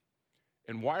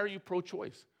And why are you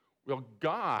pro-choice? Well,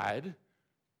 God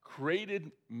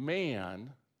created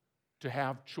man to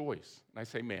have choice. And I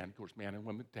say man, of course, man and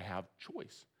women, to have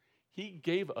choice. He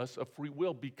gave us a free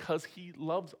will because he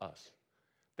loves us.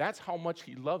 That's how much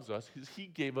he loves us, is he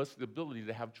gave us the ability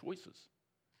to have choices.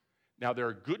 Now, there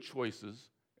are good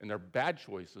choices and there are bad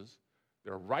choices.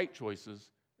 There are right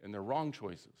choices and there are wrong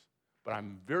choices. But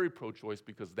I'm very pro-choice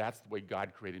because that's the way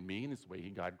God created me and it's the way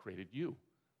God created you,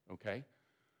 okay?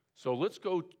 So let's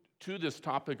go to this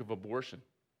topic of abortion.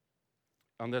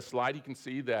 On this slide, you can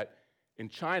see that in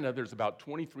China, there's about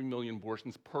 23 million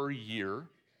abortions per year.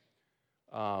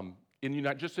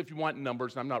 Just if you want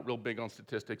numbers, I'm not real big on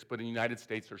statistics, but in the United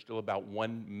States, there's still about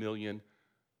 1 million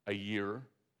a year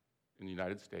in the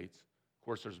United States. Of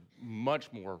course, there's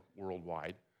much more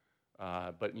worldwide,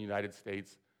 but in the United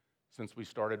States, since we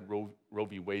started Roe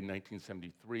v. Wade in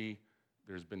 1973,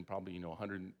 there's been probably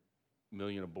 100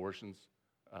 million abortions,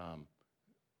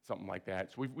 something like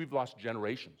that. So we've lost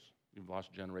generations. We've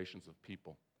lost generations of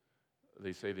people.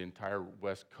 They say the entire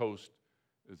West Coast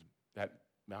that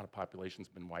amount of population has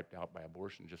been wiped out by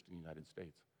abortion just in the United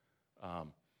States.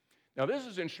 Now, this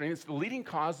is interesting. It's the leading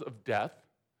cause of death,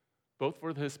 both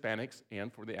for the Hispanics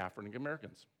and for the African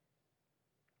Americans.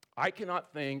 I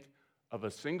cannot think of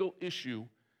a single issue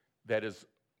that is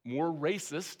more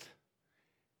racist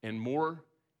and more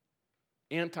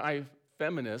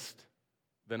anti-feminist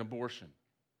than abortion.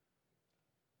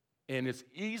 And it's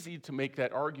easy to make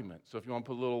that argument. So if you want to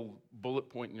put a little bullet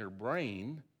point in your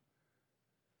brain,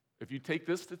 if you take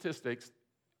this statistics,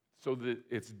 so that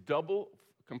it's double,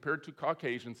 compared to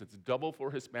Caucasians, it's double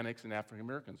for Hispanics and African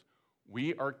Americans.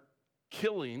 We are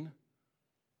killing,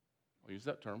 I'll use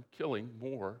that term, killing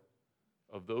more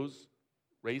of those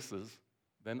races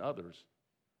than others.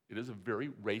 It is a very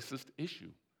racist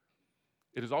issue.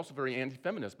 It is also very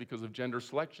anti-feminist because of gender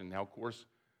selection. Now, of course,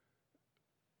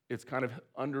 it's kind of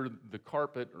under the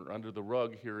carpet or under the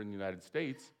rug here in the United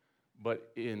States,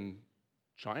 but in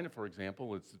China, for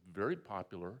example, it's very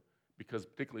popular because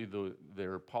particularly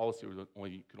their policy was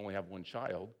you can only have one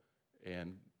child,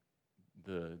 and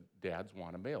the dads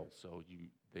want a male. So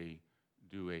they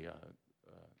do a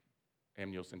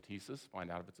amniocentesis,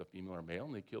 find out if it's a female or male,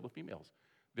 and they kill the females.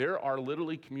 There are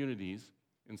literally communities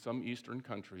in some Eastern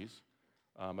countries.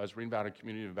 I was reading about a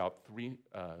community of about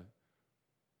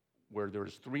where there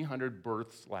was 300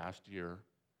 births last year,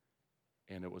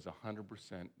 and it was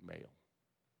 100% male.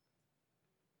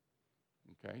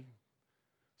 Okay?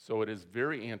 So it is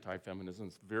very anti-feminism.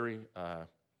 It's very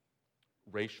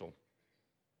racial.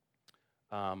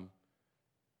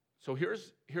 So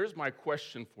here's my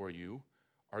question for you.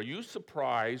 Are you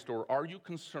surprised or are you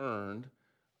concerned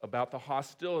about the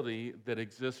hostility that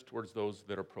exists towards those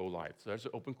that are pro-life? So that's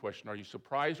an open question. Are you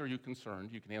surprised or are you concerned?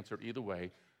 You can answer it either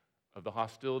way, of the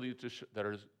hostility that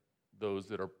are those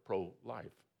that are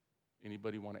pro-life.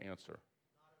 Anybody want to answer?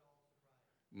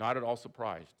 Not at all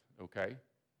surprised. Okay.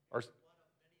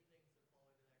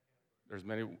 There's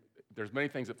many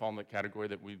things that fall in that category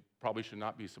that we probably should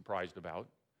not be surprised about.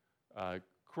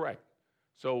 Correct.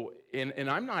 So, and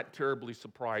I'm not terribly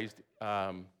surprised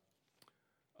either.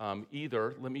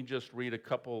 Let me just read a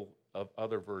couple of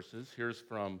other verses. Here's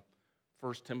from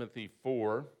 1 Timothy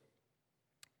 4.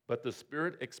 But the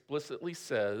Spirit explicitly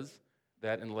says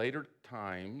that in later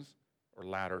times, or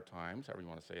latter times, however you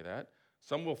want to say that,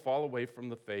 some will fall away from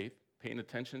the faith, paying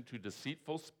attention to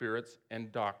deceitful spirits and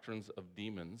doctrines of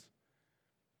demons,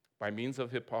 by means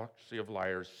of hypocrisy of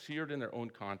liars, seared in their own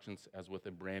conscience as with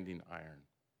a branding iron.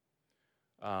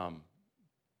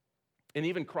 And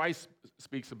even Christ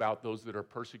speaks about those that are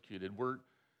persecuted. We're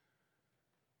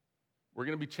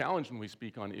going to be challenged when we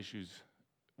speak on issues.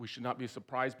 We should not be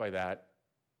surprised by that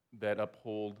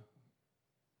uphold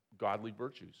godly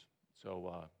virtues.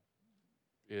 So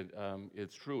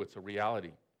it's true. It's a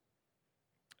reality.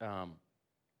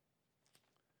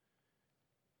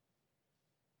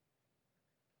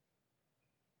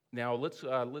 Now let's.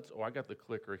 Oh, I got the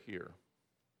clicker here.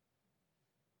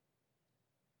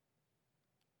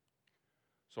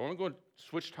 So I'm going to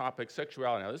switch topics.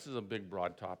 Sexuality. Now this is a big,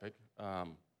 broad topic,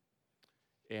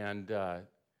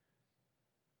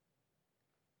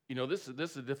 this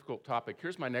is a difficult topic.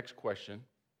 Here's my next question.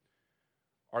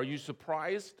 Are you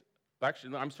surprised?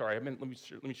 Actually, I'm sorry. Let me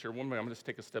share one more. I'm going to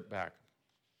take a step back.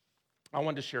 I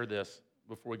wanted to share this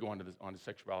before we go on to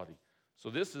sexuality. So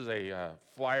this is a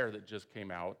flyer that just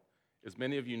came out. As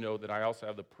many of you know, that I also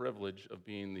have the privilege of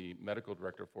being the medical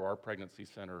director for our pregnancy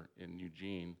center in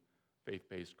Eugene,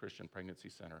 faith-based Christian pregnancy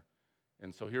center.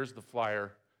 And so here's the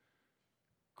flyer.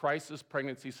 Crisis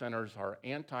pregnancy centers are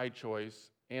anti-choice,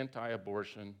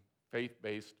 anti-abortion,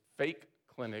 faith-based fake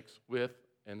clinics with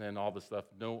and then all the stuff,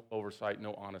 no oversight,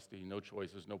 no honesty, no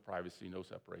choices, no privacy, no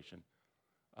separation.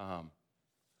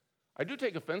 I do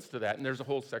take offense to that, and there's a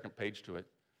whole second page to it,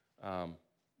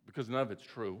 because none of it's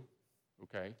true,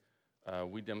 okay?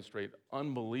 We demonstrate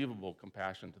unbelievable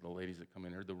compassion to the ladies that come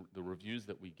in here. The reviews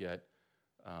that we get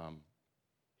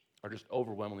are just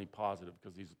overwhelmingly positive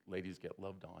because these ladies get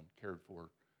loved on, cared for,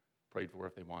 prayed for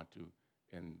if they want to,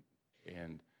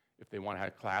 and if they want to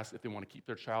have class, if they want to keep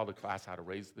their child a class, how to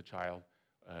raise the child,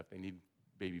 if they need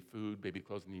baby food, baby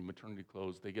clothes, they need maternity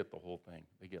clothes, they get the whole thing.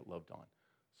 They get loved on.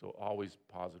 So always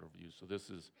positive reviews. So this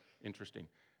is interesting.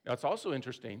 Now it's also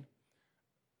interesting,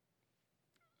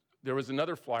 there was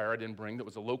another flyer I didn't bring that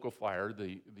was a local flyer.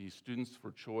 The Students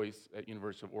for Choice at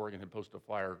University of Oregon had posted a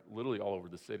flyer literally all over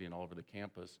the city and all over the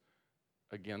campus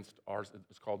against ours.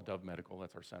 It's called Dove Medical,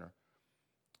 that's our center,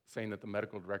 saying that the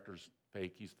medical director's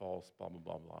fake, he's false, blah, blah,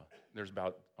 blah, blah. There's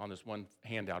about, on this one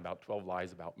handout, about 12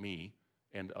 lies about me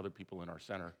and other people in our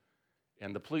center.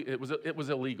 And the police, it was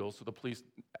illegal, so the police,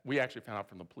 we actually found out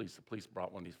from the police. The police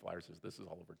brought one of these flyers, says this is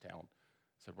all over town.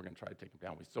 Said we're going to try to take them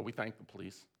down. So we thanked the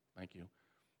police, thank you.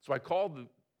 So I got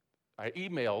the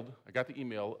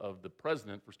email of the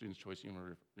president for Students' Choice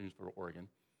University of Oregon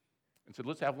and said,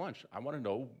 let's have lunch. I want to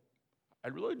know, I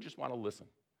really just want to listen.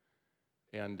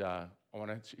 And I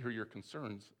want to hear your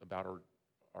concerns about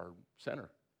our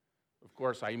center. Of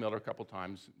course, I emailed her a couple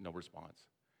times, no response.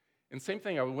 And same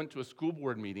thing, I went to a school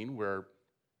board meeting where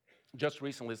just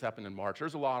recently, this happened in March,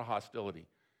 there's a lot of hostility.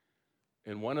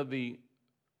 And one of the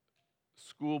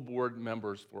school board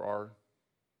members for our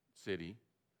city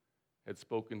had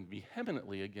spoken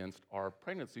vehemently against our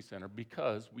pregnancy center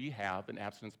because we have an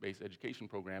abstinence-based education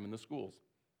program in the schools,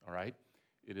 all right?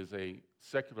 It is a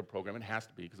secular program. It has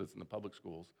to be because it's in the public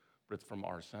schools, but it's from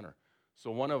our center.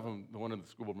 So one of the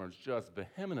school board members just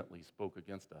vehemently spoke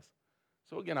against us.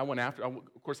 So again, I went after,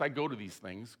 of course, I go to these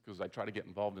things because I try to get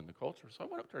involved in the culture. So I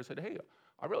went up to her and said, hey,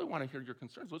 I really want to hear your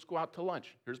concerns. Let's go out to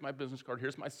lunch. Here's my business card.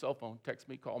 Here's my cell phone. Text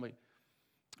me, call me.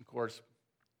 Of course,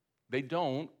 they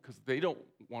don't because they don't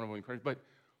want to encourage,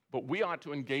 but we ought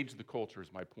to engage the culture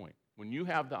is my point. When you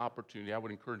have the opportunity, I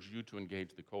would encourage you to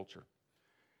engage the culture.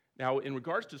 Now, in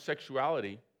regards to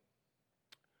sexuality,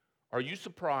 are you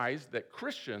surprised that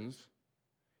Christians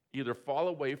either fall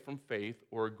away from faith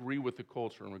or agree with the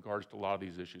culture in regards to a lot of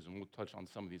these issues? And we'll touch on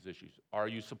some of these issues. Are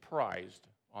you surprised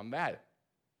on that?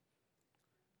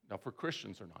 Now, for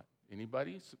Christians or not?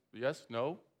 Anybody? Yes?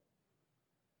 No?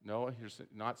 No? Here's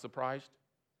not surprised?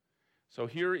 So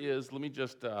here is, let me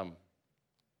just,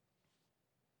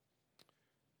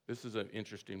 this is an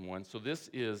interesting one. So this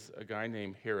is a guy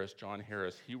named Harris, John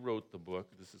Harris. He wrote the book.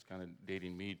 This is kind of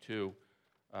dating me too.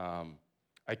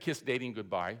 I Kissed Dating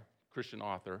Goodbye, Christian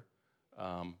author.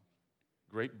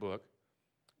 Great book.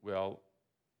 Well,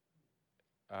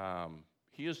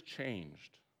 he has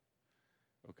changed,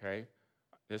 okay?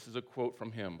 This is a quote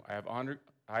from him.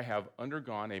 I have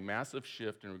undergone a massive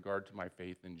shift in regard to my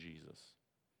faith in Jesus.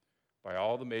 By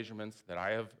all the measurements that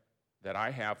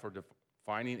I have for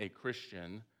defining a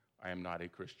Christian, I am not a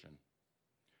Christian.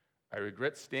 I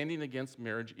regret standing against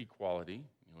marriage equality,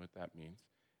 you know what that means,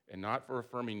 and not for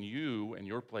affirming you and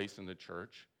your place in the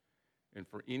church, and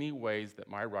for any ways that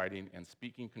my writing and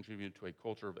speaking contributed to a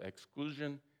culture of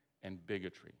exclusion and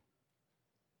bigotry.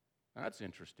 Now, that's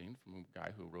interesting from a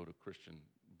guy who wrote a Christian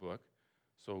book.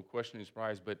 So questioning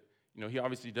surprise, but you know, he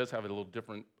obviously does have a little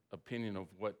different opinion of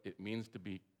what it means to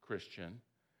be Christian.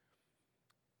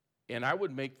 And I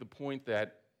would make the point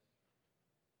that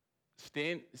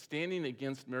standing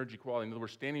against marriage equality, in other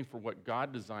words, standing for what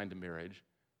God designed a marriage,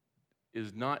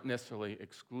 is not necessarily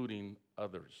excluding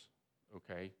others,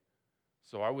 okay?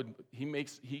 So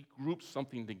he groups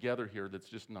something together here that's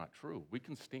just not true. We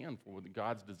can stand for what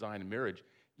God's designed in marriage,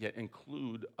 yet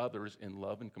include others in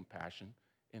love and compassion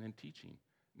and in teaching.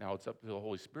 Now, it's up to the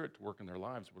Holy Spirit to work in their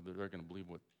lives whether they're going to believe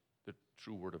what the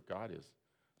true Word of God is.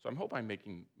 So I hope I'm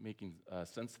making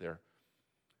sense there.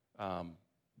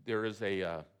 There is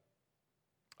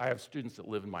I have students that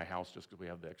live in my house just because we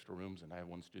have the extra rooms, and I have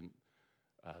one student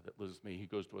that lives with me. He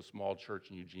goes to a small church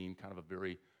in Eugene, kind of a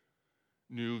very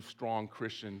new, strong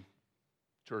Christian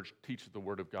church, teaches the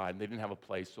Word of God, and they didn't have a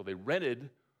place, so they rented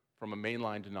from a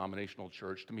mainline denominational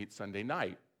church to meet Sunday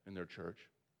night in their church.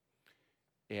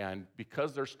 And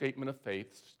because their statement of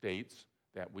faith states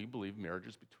that we believe marriage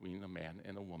is between a man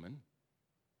and a woman,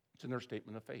 it's in their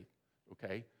statement of faith,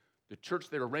 okay? The church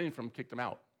they were renting from kicked them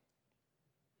out,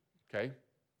 okay?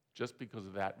 Just because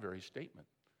of that very statement.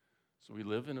 So we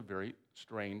live in a very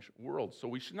strange world. So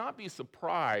we should not be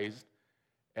surprised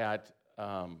at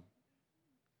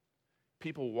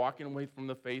people walking away from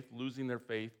the faith, losing their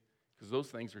faith, because those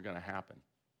things are going to happen.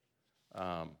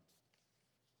 Um,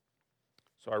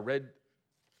 so I read,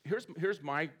 here's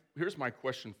my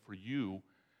question for you.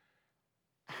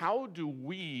 How do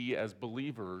we as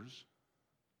believers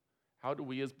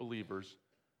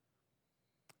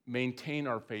maintain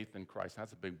our faith in Christ?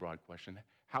 That's a big, broad question.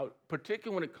 How,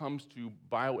 particularly when it comes to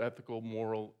bioethical,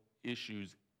 moral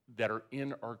issues that are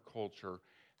in our culture,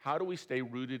 how do we stay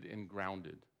rooted and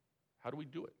grounded? How do we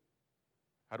do it?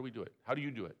 How do we do it? How do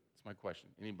you do it? That's my question.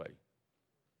 Anybody?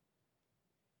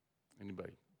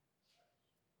 Anybody?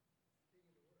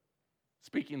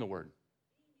 Speaking the word.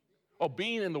 Oh,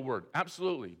 being in the word.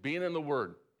 Absolutely. Being in the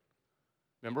word.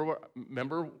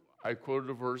 Remember I quoted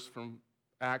a verse from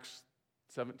Acts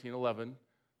 17:11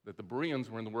 that the Bereans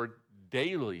were in the word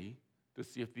daily to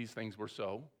see if these things were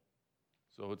so.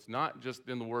 So it's not just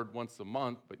in the word once a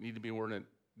month, but need to be in the word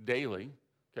daily.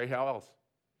 Okay, how else?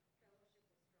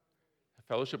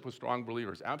 Fellowship with strong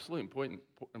believers. Absolutely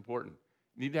important.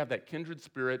 You need to have that kindred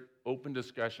spirit, open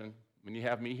discussion. When you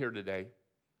have me here today.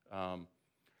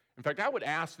 In fact, I would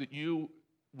ask that you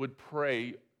would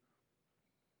pray.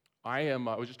 I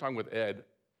was just talking with Ed.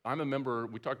 I'm a member,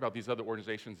 we talked about these other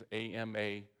organizations,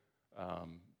 AMA,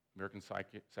 American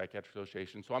Psychiatric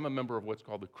Association. So I'm a member of what's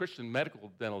called the Christian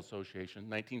Medical Dental Association,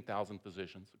 19,000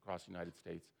 physicians across the United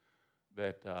States,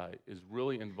 that is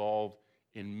really involved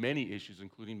in many issues,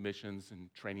 including missions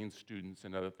and training students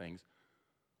and other things.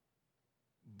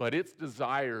 But its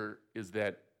desire is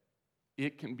that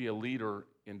it can be a leader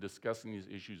in discussing these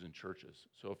issues in churches.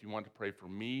 So if you want to pray for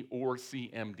me or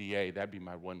CMDA, that'd be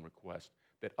my one request,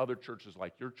 that other churches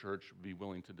like your church would be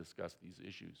willing to discuss these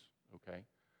issues, okay?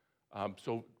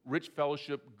 So rich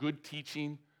fellowship, good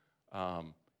teaching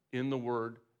in the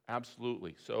Word,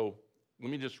 absolutely. So let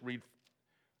me just read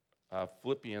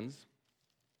Philippians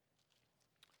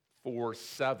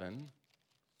 4:7.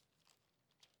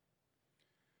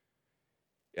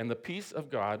 And the peace of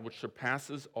God, which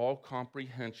surpasses all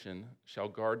comprehension, shall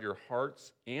guard your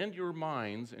hearts and your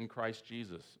minds in Christ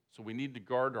Jesus. So we need to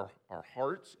guard our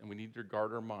hearts and we need to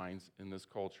guard our minds in this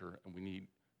culture, and we need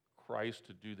Christ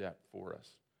to do that for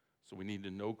us. So we need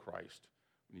to know Christ.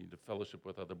 We need to fellowship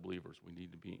with other believers. We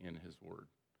need to be in his word.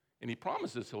 And he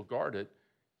promises he'll guard it,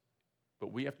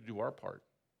 but we have to do our part.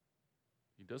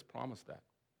 He does promise that.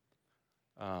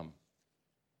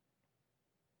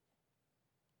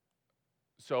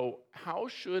 So how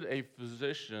should a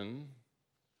physician,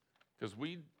 because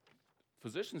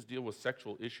physicians deal with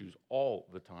sexual issues all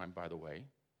the time, by the way,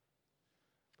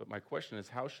 but my question is,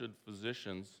 how should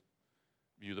physicians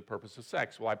view the purpose of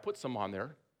sex? Well, I put some on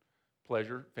there: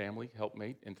 pleasure, family,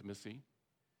 helpmate, intimacy.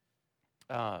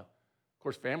 Of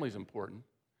course, family is important.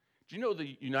 Do you know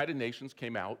the United Nations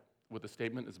came out with a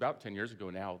statement, it's about 10 years ago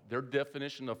now, their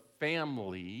definition of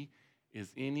family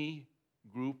is any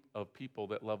group of people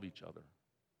that love each other.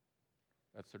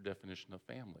 That's their definition of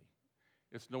family.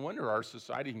 It's no wonder our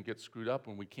society can get screwed up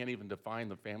when we can't even define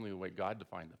the family the way God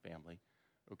defined the family,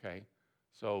 okay?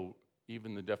 So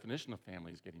even the definition of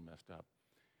family is getting messed up.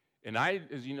 And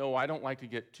as you know, I don't like to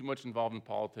get too much involved in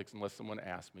politics unless someone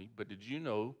asks me, but did you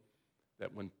know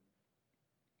that when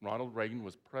Ronald Reagan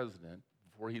was president,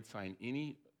 before he'd sign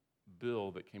any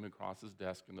bill that came across his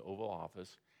desk in the Oval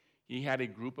Office, he had a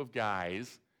group of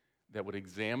guys that would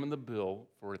examine the bill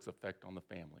for its effect on the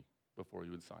family before he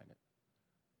would sign it.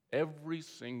 Every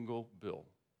single bill,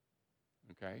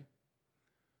 okay?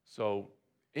 So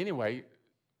anyway,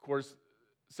 of course,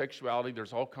 sexuality,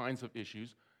 there's all kinds of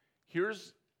issues.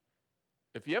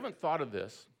 If you haven't thought of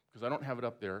this, because I don't have it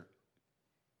up there,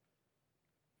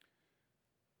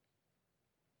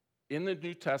 in the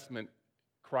New Testament,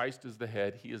 Christ is the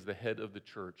head. He is the head of the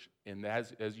church. And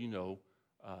as you know,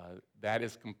 that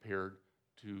is compared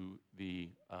to the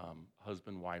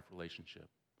husband-wife relationship.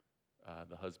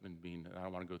 The husband being, and I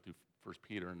don't want to go through 1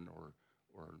 Peter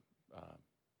or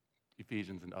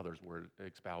Ephesians and others where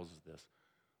it espouses this,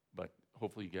 but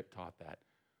hopefully you get taught that.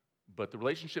 But the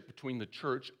relationship between the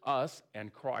church, us,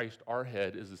 and Christ, our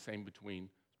head, is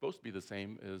supposed to be the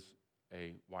same as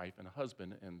a wife and a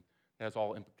husband, and it has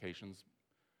all implications.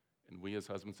 And we as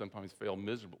husbands sometimes fail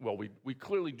miserably. Well, we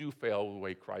clearly do fail the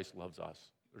way Christ loves us.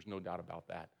 There's no doubt about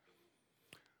that.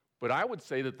 But I would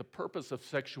say that the purpose of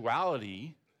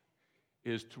sexuality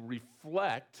is to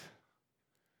reflect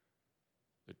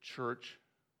the church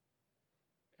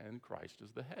and Christ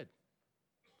as the head.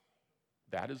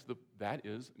 That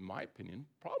is, in my opinion,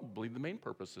 probably the main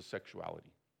purpose of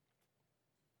sexuality.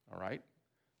 All right?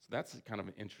 So that's kind of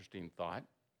an interesting thought.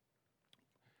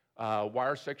 Why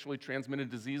are sexually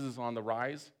transmitted diseases on the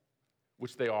rise?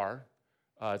 Which they are.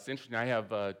 It's interesting, I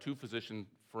have two physician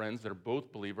friends that are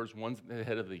both believers. One's the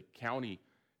head of the county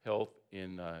health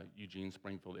in Eugene,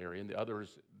 Springfield area, and the other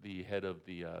is the head of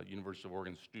the University of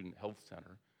Oregon Student Health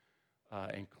Center.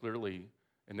 And clearly,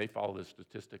 and they follow this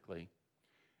statistically.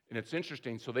 And it's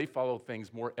interesting, so they follow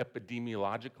things more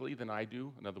epidemiologically than I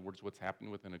do. In other words, what's happening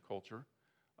within a culture.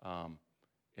 And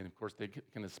of course, they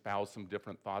can espouse some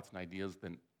different thoughts and ideas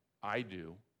than I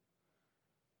do.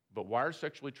 But why are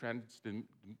sexually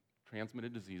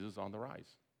transmitted diseases on the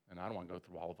rise? And I don't want to go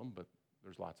through all of them, but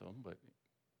there's lots of them. But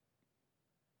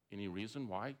any reason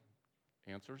why?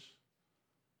 Answers?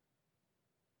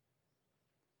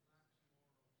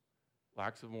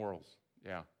 Lacks of morals,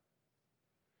 yeah.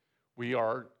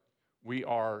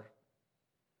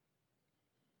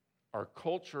 Our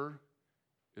culture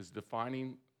is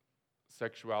defining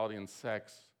sexuality and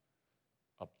sex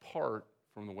apart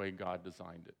from the way God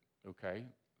designed it, okay?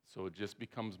 So it just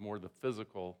becomes more the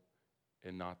physical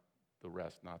and not the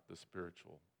rest, not the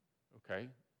spiritual, okay?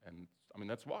 And I mean,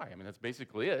 that's why. I mean, that's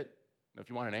basically it. And if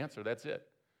you want an answer, that's it.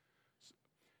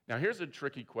 Now, here's a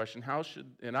tricky question.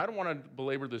 And I don't want to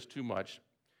belabor this too much,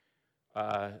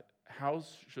 how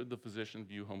should the physician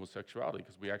view homosexuality?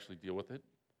 Because we actually deal with it.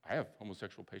 I have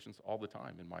homosexual patients all the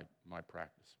time in my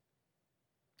practice.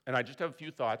 And I just have a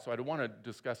few thoughts, so I don't want to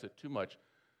discuss it too much.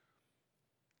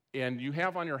 And you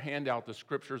have on your handout the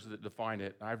scriptures that define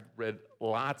it. I've read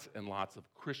lots and lots of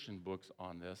Christian books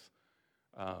on this.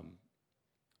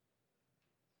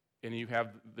 And you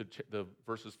have the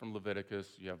verses from Leviticus.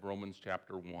 You have Romans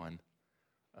chapter 1.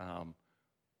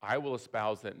 I will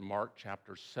espouse that in Mark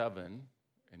chapter 7,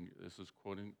 and this is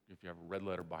quoting, if you have a red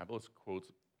letter Bible, it's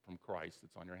quotes from Christ.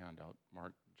 It's on your handout,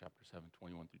 Mark chapter 7,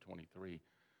 21 through 23.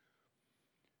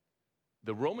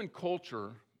 The Roman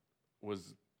culture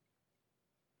was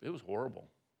horrible.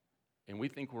 And we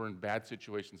think we're in bad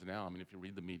situations now. I mean, if you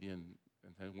read the media, and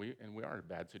we are in a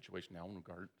bad situation now in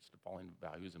regards to following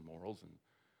values and morals,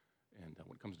 and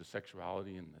when it comes to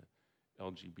sexuality and the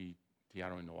LGBT, I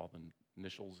don't even know all the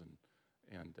initials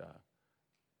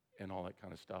and all that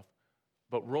kind of stuff.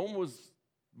 But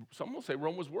some will say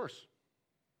Rome was worse.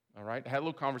 All right? I had a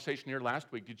little conversation here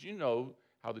last week. Did you know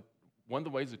how one of the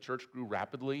ways the church grew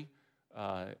rapidly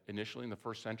initially in the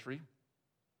first century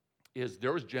is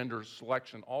there was gender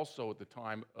selection also at the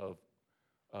time of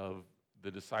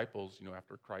the disciples,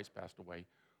 after Christ passed away,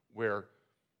 where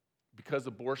because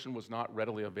abortion was not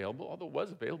readily available, although it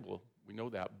was available, we know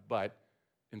that, but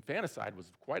infanticide was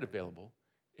quite available,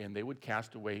 and they would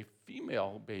cast away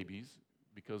female babies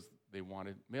because they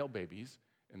wanted male babies,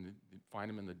 and they'd find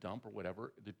them in the dump or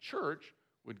whatever. The church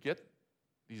would get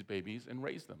these babies and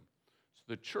raise them. So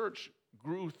the church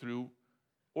grew through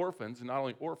orphans, and not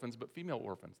only orphans, but female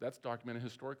orphans. That's documented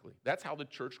historically. That's how the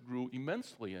church grew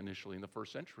immensely initially in the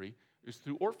first century, is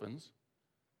through orphans.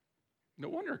 No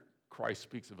wonder Christ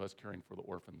speaks of us caring for the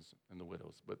orphans and the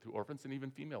widows, but through orphans and even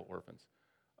female orphans.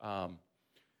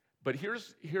 But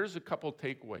here's a couple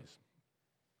takeaways.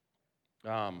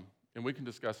 And we can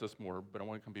discuss this more, but I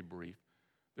want to be brief.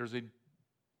 There's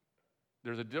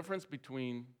a difference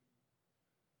between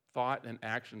thought and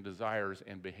action, desires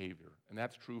and behavior, and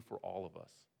that's true for all of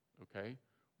us, okay?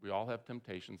 We all have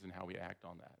temptations in how we act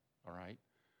on that, all right?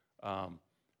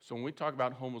 So when we talk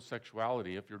about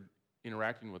homosexuality, if you're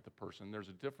interacting with the person, there's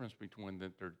a difference between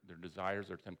their desires,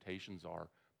 their temptations are,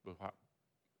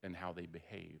 and how they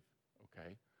behave,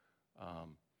 okay?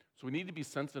 So we need to be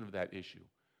sensitive to that issue.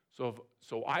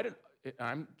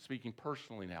 I'm speaking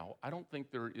personally now, I don't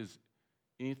think there is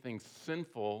anything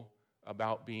sinful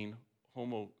about being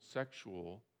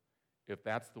homosexual if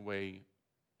that's the way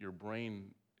your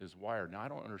brain is wired. Now, I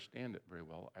don't understand it very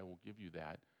well. I will give you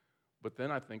that. But then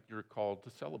I think you're called to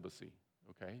celibacy,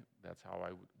 okay? That's how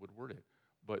I would word it.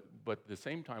 But at the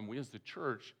same time, we as the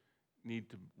church need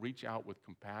to reach out with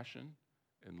compassion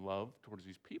and love towards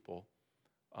these people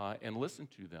and listen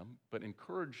to them, but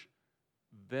encourage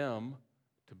them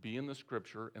to be in the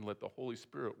Scripture and let the Holy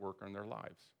Spirit work on their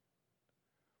lives.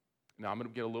 Now, I'm going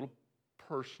to get a little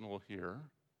personal here.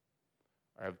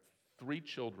 I have 3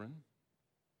 children.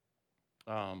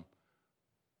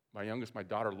 My youngest, my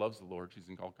daughter, loves the Lord. She's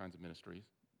in all kinds of ministries.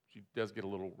 She does get a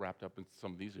little wrapped up in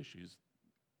some of these issues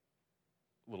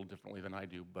a little differently than I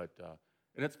do, but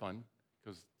and it's fun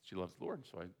because she loves the Lord,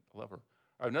 so I love her.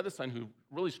 I have another son who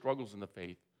really struggles in the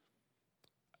faith.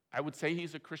 I would say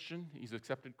he's a Christian. He's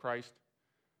accepted Christ,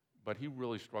 but he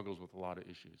really struggles with a lot of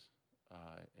issues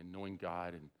and knowing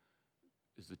God and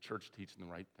is the church teaching the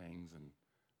right things and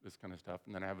this kind of stuff.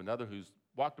 And then I have another who's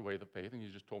walked away with the faith, and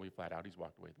he's just told me flat out he's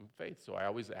walked away from the faith. So I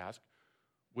always ask,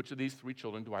 which of these 3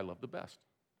 children do I love the best?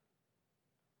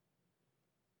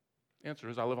 Answer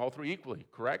is I love all 3 equally,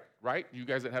 correct? Right? You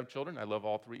guys that have children, I love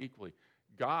all 3 equally.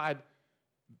 God,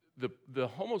 the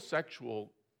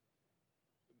homosexual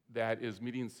that is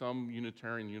meeting some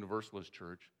Unitarian Universalist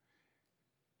church,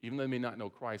 even though they may not know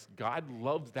Christ, God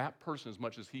loves that person as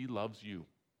much as he loves you.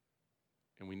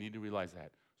 And we need to realize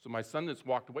that. So my son that's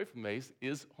walked away from Mace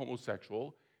is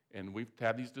homosexual, and we've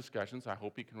had these discussions. I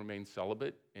hope he can remain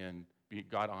celibate and be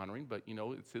God-honoring, but,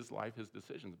 it's his life, his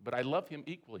decisions. But I love him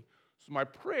equally. So my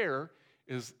prayer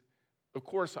is, of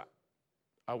course,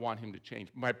 I want him to change.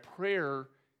 My prayer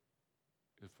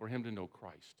is for him to know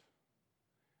Christ.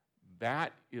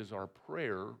 That is our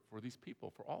prayer for these people,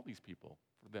 for all these people,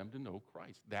 for them to know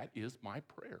Christ. That is my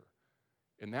prayer.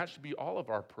 And that should be all of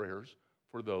our prayers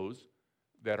for those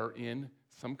that are in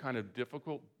some kind of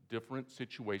difficult, different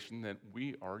situation that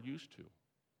we are used to.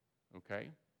 Okay?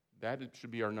 That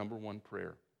should be our number one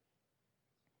prayer.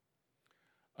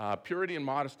 Purity and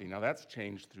modesty. Now, that's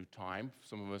changed through time,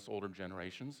 some of us older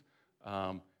generations.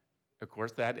 Of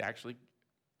course, that actually,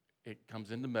 it comes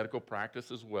into medical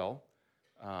practice as well.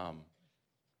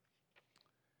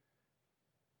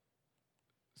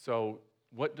 So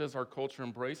what does our culture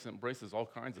embrace? It embraces all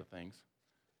kinds of things.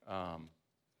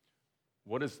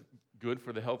 What is good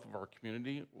for the health of our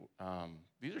community?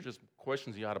 These are just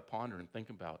questions you ought to ponder and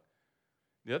think about.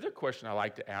 The other question I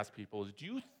like to ask people is,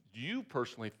 do you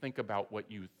personally think about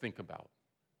what you think about?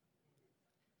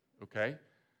 Okay?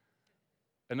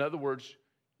 In other words,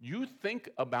 you think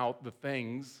about the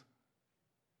things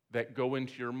that go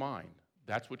into your mind.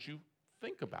 That's what you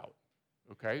think about.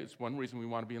 Okay? It's one reason we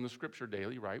want to be in the Scripture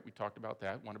daily, right? We talked about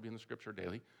that, want to be in the Scripture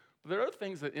daily. But there are other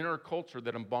things that in our culture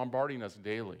that are bombarding us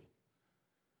daily.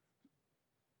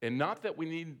 And not that we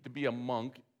need to be a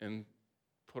monk and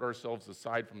put ourselves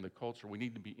aside from the culture. We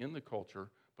need to be in the culture,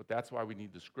 but that's why we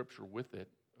need the Scripture with it,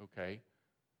 okay?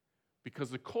 Because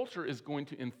the culture is going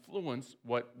to influence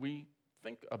what we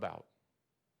think about,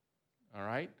 all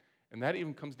right? And that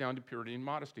even comes down to purity and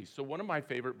modesty. So one of my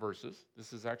favorite verses,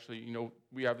 this is actually,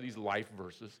 we have these life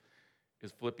verses,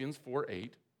 is Philippians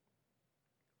 4:8.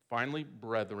 Finally,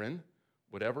 brethren,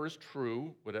 whatever is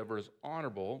true, whatever is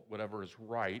honorable, whatever is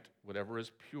right, whatever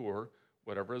is pure,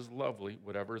 whatever is lovely,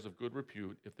 whatever is of good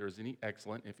repute, if there is any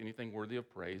excellent, if anything worthy of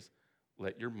praise,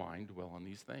 let your mind dwell on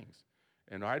these things.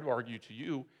 And I'd argue to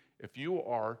you, if you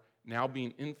are now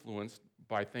being influenced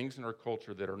by things in our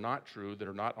culture that are not true, that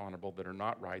are not honorable, that are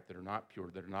not right, that are not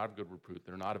pure, that are not of good repute,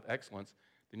 that are not of excellence,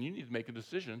 then you need to make a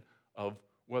decision of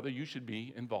whether you should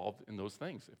be involved in those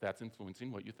things, if that's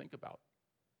influencing what you think about.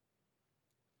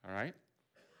 All right?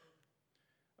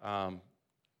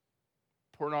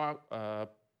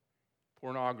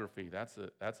 Pornography, that's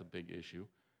a big issue.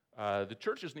 The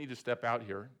churches need to step out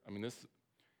here. I mean,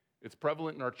 it's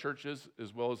prevalent in our churches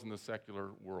as well as in the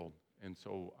secular world. And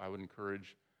so I would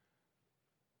encourage,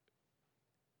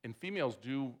 and females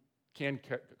can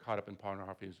get caught up in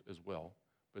pornography as well,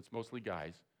 but it's mostly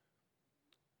guys.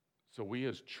 So we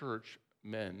as church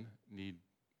men need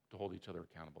to hold each other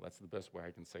accountable. That's the best way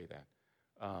I can say that.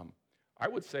 I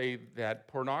would say that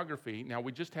pornography, now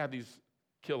we just had these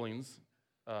killings,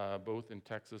 both in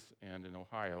Texas and in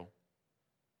Ohio,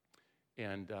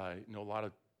 and a lot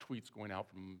of tweets going out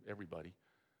from everybody,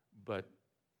 but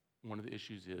one of the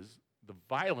issues is the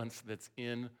violence that's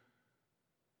in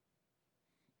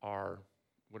our,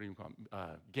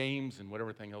 games and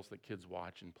whatever else that kids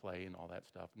watch and play and all that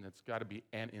stuff, and it's got to be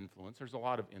an influence. There's a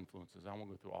lot of influences. I won't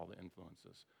go through all the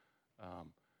influences.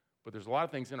 But there's a lot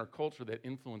of things in our culture that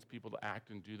influence people to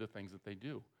act and do the things that they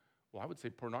do. Well, I would say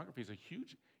pornography is a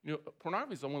huge,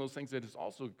 pornography is one of those things that is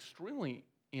also extremely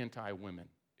anti-women.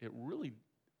 It really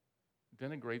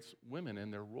denigrates women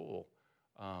and their role.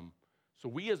 So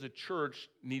we as a church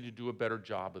need to do a better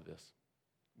job of this.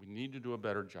 We need to do a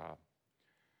better job.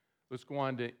 Let's go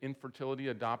on to infertility,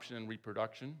 adoption, and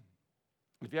reproduction.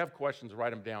 If you have questions, write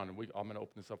them down, and I'm going to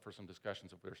open this up for some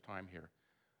discussions if there's time here.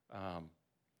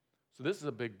 So this is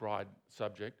a big, broad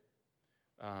subject.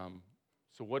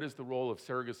 So what is the role of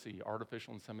surrogacy,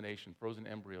 artificial insemination, frozen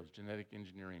embryos, genetic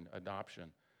engineering,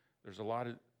 adoption? There's a lot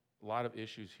of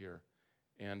issues here.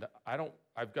 And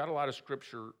I've got a lot of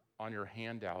scripture on your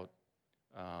handout.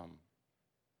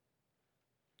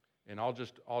 And I'll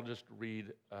just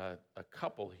read a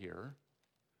couple here.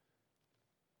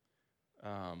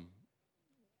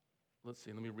 Let's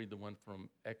see, let me read the one from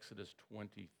Exodus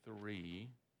 23,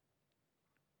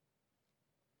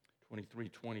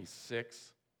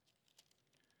 26.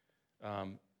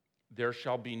 There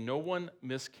shall be no one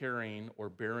miscarrying or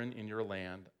barren in your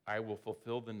land. I will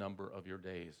fulfill the number of your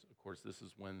days. Of course, this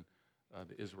is when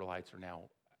the Israelites are now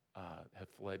have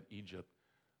fled Egypt.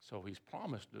 So he's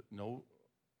promised no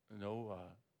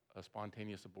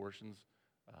spontaneous abortions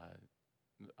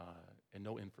and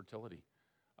no infertility.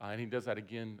 And he does that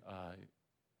again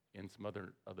in some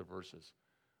other verses.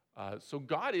 So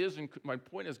God is, my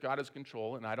point is God is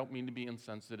control, and I don't mean to be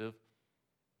insensitive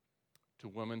to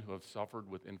women who have suffered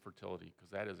with infertility, because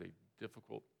that is a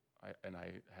difficult, and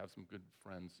I have some good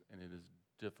friends, and it is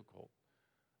difficult,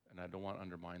 and I don't want to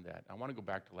undermine that. I want to go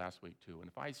back to last week, too, and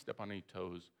if I step on any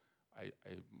toes,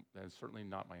 that is certainly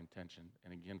not my intention.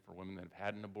 And again, for women that have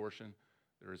had an abortion,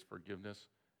 there is forgiveness,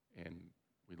 and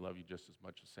we love you just as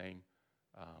much as saying,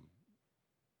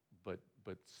 but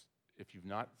if you've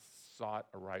not sought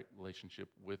a right relationship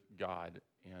with God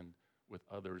and with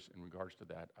others in regards to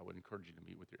that, I would encourage you to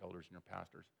meet with your elders and your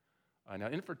pastors. Now,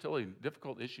 infertility,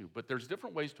 difficult issue, but there's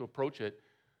different ways to approach it.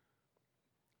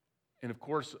 And of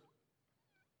course,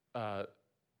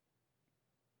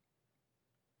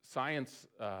 science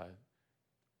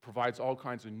provides all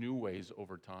kinds of new ways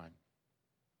over time.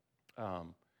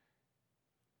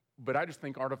 But I just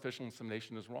think artificial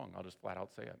insemination is wrong. I'll just flat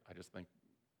out say it. I just think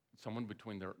someone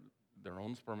between their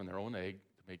own sperm and their own egg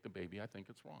to make the baby, I think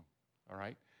it's wrong. All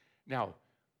right? Now,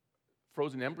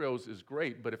 frozen embryos is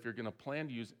great, but if you're going to plan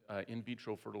to use in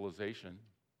vitro fertilization,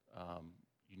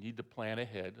 you need to plan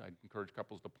ahead. I encourage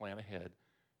couples to plan ahead,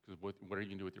 because what are you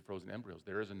going to do with your frozen embryos?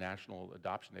 There is a national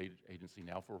adoption agency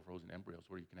now for frozen embryos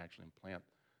where you can actually implant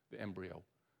the embryo,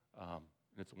 and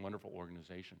it's a wonderful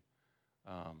organization.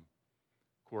 Of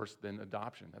course, then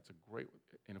adoption, that's a great,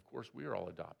 and of course we are all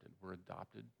adopted. We're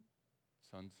adopted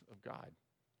sons of God,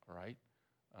 all right?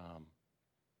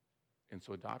 And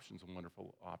so adoption's a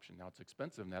wonderful option. Now, it's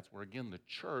expensive, and that's where, again, the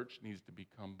church needs to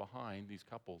become behind these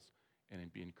couples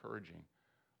and be encouraging.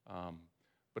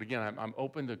 But again, I'm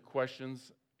open to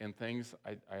questions and things.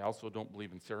 I also don't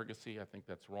believe in surrogacy. I think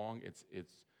that's wrong.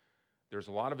 There's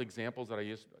a lot of examples that I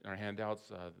used in our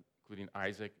handouts, including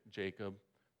Isaac, Jacob.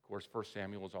 Of course, 1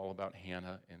 Samuel is all about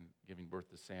Hannah and giving birth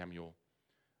to Samuel.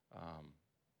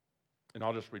 And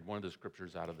I'll just read one of the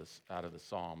scriptures out of the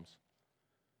Psalms.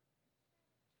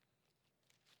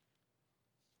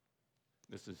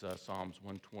 This is Psalms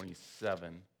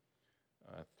 127,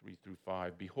 3 through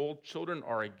 5. Behold, children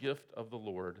are a gift of the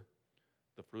Lord.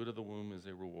 The fruit of the womb is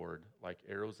a reward. Like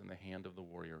arrows in the hand of the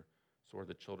warrior, so are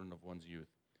the children of one's youth.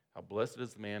 How blessed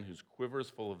is the man whose quiver is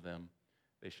full of them.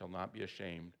 They shall not be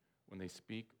ashamed when they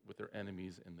speak with their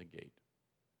enemies in the gate.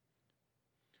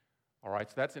 All right,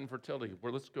 so that's infertility.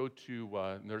 Well, let's go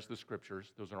to, there's the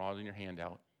scriptures. Those are all in your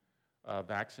handout.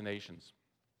 Vaccinations.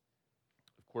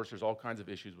 Of course, there's all kinds of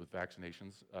issues with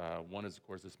vaccinations. One is, of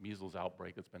course, this measles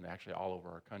outbreak that's been actually all over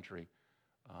our country.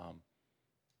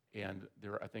 And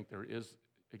I think there is,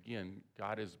 again,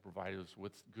 God has provided us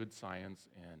with good science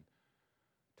and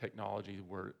technology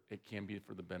where it can be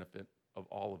for the benefit of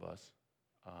all of us.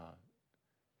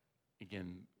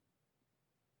 Again,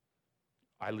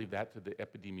 I leave that to the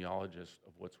epidemiologist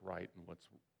of what's right and what's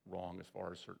wrong as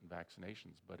far as certain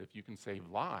vaccinations. But if you can save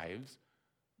lives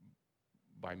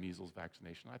by measles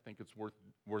vaccination, I think it's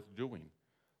worth doing.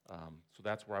 So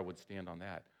that's where I would stand on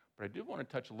that. But I do want to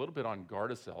touch a little bit on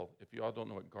Gardasil. If you all don't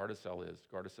know what Gardasil is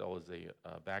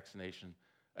a vaccination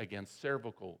against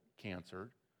cervical cancer.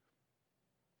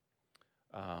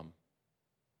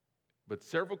 But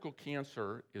cervical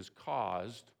cancer is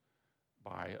caused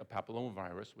by a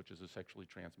papillomavirus, which is a sexually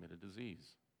transmitted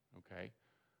disease, okay?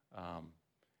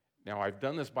 Now, I've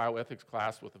done this bioethics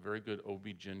class with a very good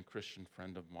OB-GYN Christian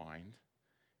friend of mine,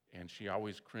 and she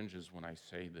always cringes when I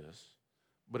say this,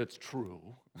 but it's true.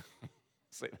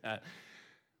 Say that.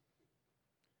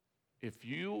 If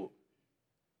you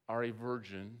are a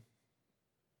virgin,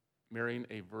 marrying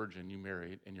a virgin you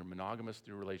married, and you're monogamous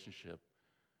through a relationship,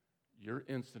 your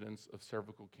incidence of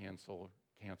cervical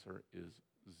cancer is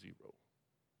 0.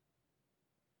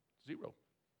 0.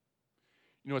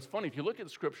 You know, it's funny, if you look at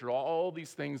Scripture, all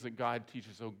these things that God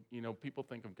teaches, so, you know, people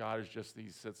think of God as just He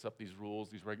sets up these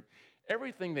rules,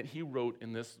 everything that He wrote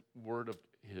in this Word of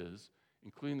His,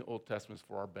 including the Old Testament, is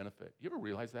for our benefit. You ever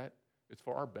realize that? It's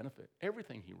for our benefit.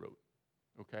 Everything He wrote,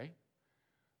 okay?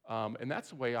 And that's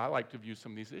the way I like to view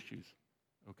some of these issues,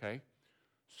 okay?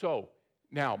 So,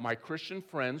 now, my Christian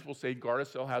friends will say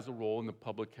Gardasil has a role in the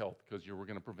public health because we're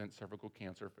going to prevent cervical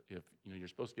cancer if you're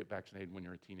supposed to get vaccinated when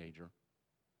you're a teenager.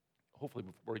 Hopefully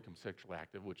before you become sexually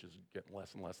active, which is getting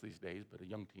less and less these days, but a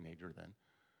young teenager then.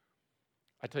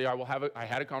 I tell you, I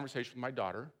had a conversation with my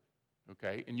daughter,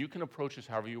 okay, and you can approach this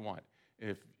however you want.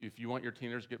 If you want your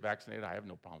teenagers to get vaccinated, I have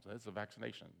no problems with it. It's a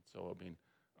vaccination, so I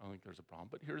don't think there's a problem.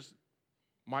 But here's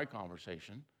my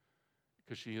conversation,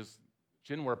 because she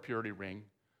didn't wear a purity ring,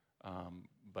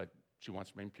 but she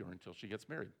wants to remain pure until she gets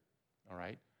married, all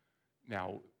right?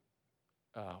 Now,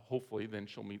 hopefully then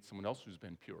she'll meet someone else who's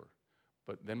been pure.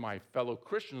 But then my fellow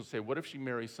Christians will say, what if she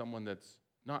marries someone that's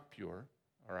not pure,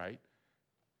 all right,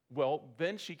 well,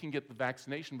 then she can get the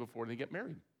vaccination before they get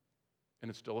married, and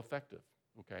it's still effective,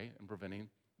 okay, in preventing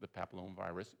the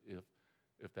papillomavirus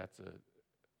if that's a,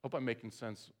 hope I'm making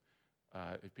sense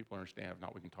if people understand. If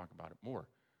not, we can talk about it more.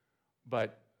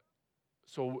 But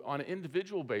so on an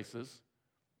individual basis,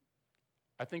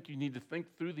 I think you need to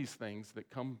think through these things that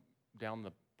come down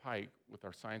the pike with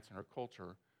our science and our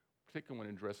culture, particularly when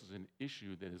it addresses an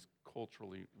issue that is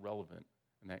culturally relevant,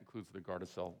 and that includes the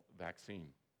Gardasil vaccine.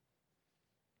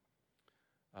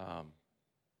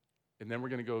 And then we're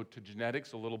going to go to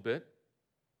genetics a little bit.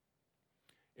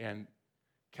 And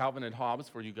Calvin and Hobbes,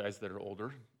 for you guys that are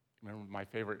older, remember my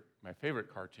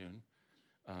favorite cartoon.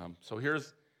 So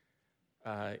here's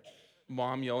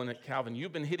Mom yelling at Calvin,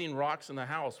 "You've been hitting rocks in the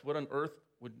house. What on earth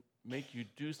would make you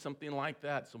do something like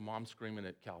that?" So Mom's screaming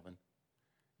at Calvin.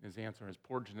 His answer is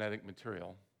poor genetic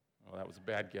material. Well, that was a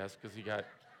bad guess because he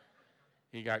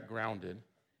got grounded.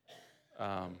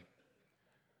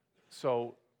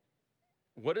 So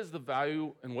what is the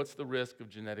value and what's the risk of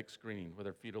genetic screening,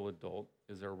 whether fetal or adult?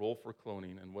 Is there a role for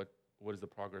cloning, and what is the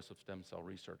progress of stem cell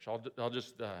research? I'll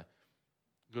just go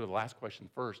to the last question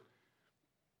first.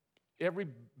 Every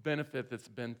benefit that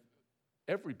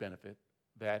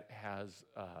has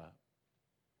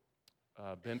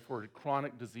been for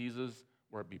chronic diseases,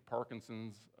 where it be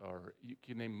Parkinson's, or you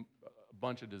can name a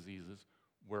bunch of diseases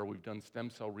where we've done stem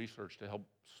cell research to help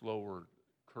slow or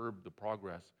curb the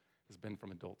progress, has been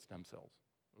from adult stem cells,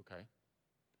 okay?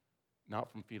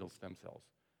 Not from fetal stem cells.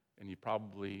 And you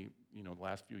probably, the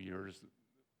last few years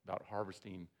about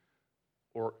harvesting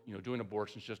or, doing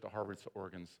abortions just to harvest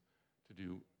organs to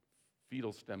do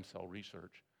fetal stem cell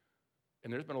research.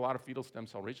 And there's been a lot of fetal stem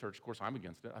cell research. Of course, I'm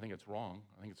against it. I think it's wrong.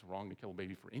 I think it's wrong to kill a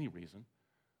baby for any reason.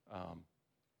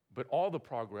 But all the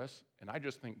progress, and I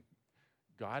just think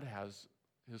God has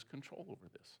his control over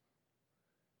this.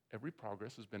 Every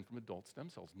progress has been from adult stem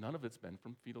cells. None of it's been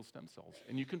from fetal stem cells.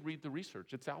 And you can read the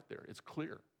research. It's out there. It's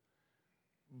clear.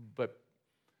 But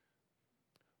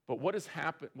what's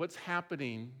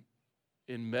happening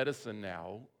in medicine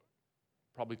now,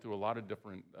 probably through a lot of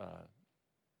different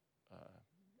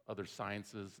other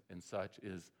sciences and such,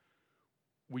 is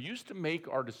we used to make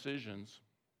our decisions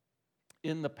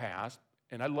in the past,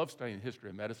 and I love studying the history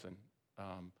of medicine,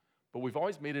 but we've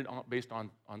always made it based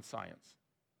on science.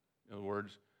 In other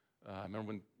words, I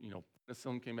remember when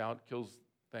penicillin came out, kills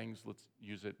things, let's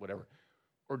use it, whatever.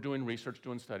 Or doing research,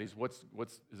 doing studies,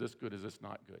 is this good, is this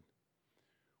not good?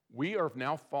 We are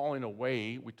now falling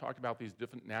away. We talked about these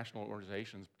different national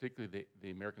organizations, particularly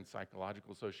the American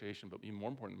Psychological Association, but even more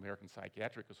important, the American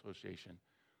Psychiatric Association.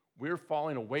 We're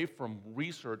falling away from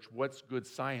research, what's good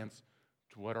science,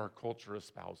 to what our culture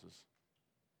espouses,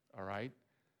 all right?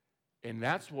 And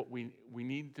that's what we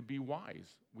need to be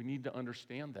wise. We need to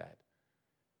understand that.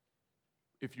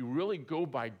 If you really go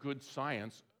by good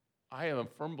science, I am a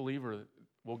firm believer that,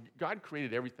 well, God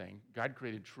created everything. God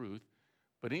created truth.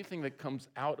 But anything that comes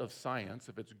out of science,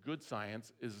 if it's good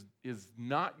science, is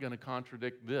not going to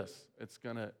contradict this. It's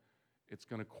going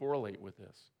to correlate with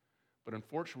this. But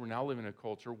unfortunately, we're now living in a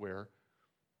culture where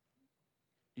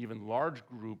even large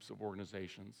groups of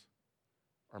organizations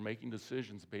are making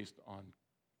decisions based on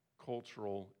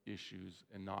cultural issues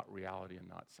and not reality and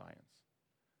not science.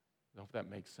 I hope that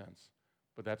makes sense.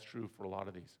 But that's true for a lot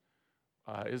of these.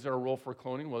 Is there a role for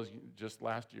cloning? Well, just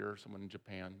last year, someone in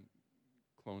Japan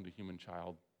cloned a human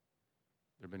child.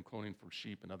 There have been cloning for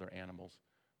sheep and other animals.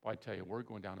 Well, I tell you, we're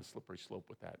going down a slippery slope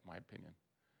with that, in my opinion.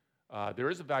 There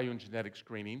is a value in genetic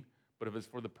screening, but if it's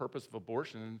for the purpose of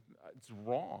abortion, it's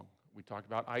wrong. We talked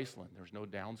about Iceland. There's no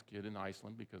Downs kid in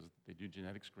Iceland because they do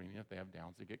genetic screening. If they have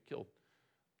Downs, they get killed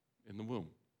in the womb,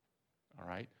 all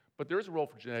right? But there is a role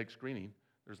for genetic screening.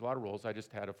 There's a lot of roles. I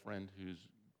just had a friend whose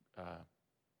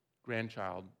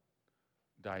grandchild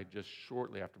died just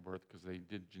shortly after birth because they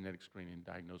did genetic screening and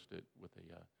diagnosed it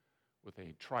with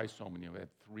a trisomy. It had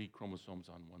 3 chromosomes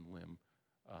on one limb.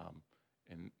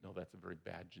 And no, that's a very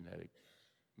bad genetic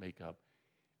makeup.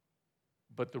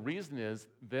 But the reason is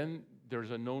then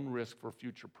there's a known risk for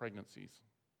future pregnancies,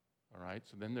 all right?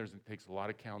 So then it takes a lot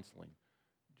of counseling.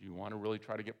 Do you want to really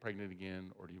try to get pregnant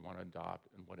again, or do you want to adopt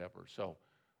and whatever? So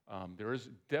there is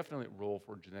definitely a role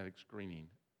for genetic screening,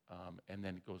 and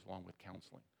then it goes along with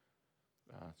counseling.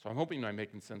 So I'm hoping I'm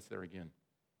making sense there again.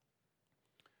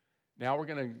 Now we're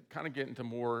going to kind of get into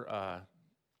more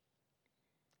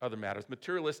other matters.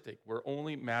 Materialistic, where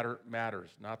only matter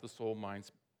matters, not the soul,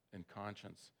 mind, and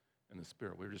conscience, and the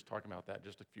spirit. We were just talking about that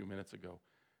just a few minutes ago.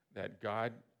 That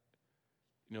God,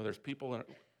 there's people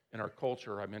in our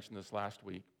culture, I mentioned this last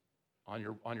week, on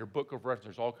your book of reference,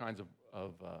 there's all kinds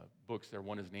of books there.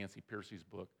 One is Nancy Pearcey's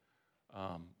book,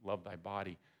 love thy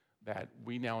body, that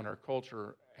we now in our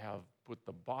culture have put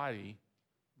the body,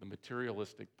 the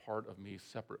materialistic part of me,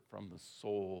 separate from the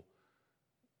soul,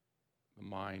 the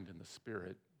mind, and the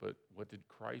spirit. But what did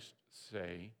Christ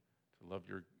say? To love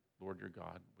your Lord your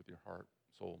God with your heart,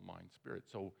 soul, mind, spirit.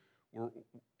 So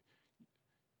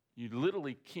you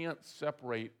literally can't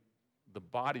separate the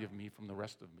body of me from the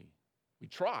rest of me. We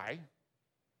try.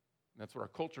 That's what our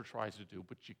culture tries to do,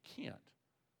 but you can't.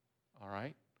 All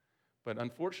right? But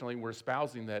unfortunately, we're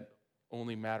espousing that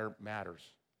only matter matters,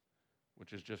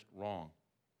 which is just wrong.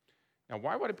 Now,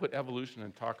 why would I put evolution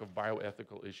and talk of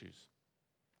bioethical issues?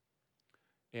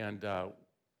 And now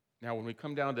when we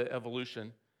come down to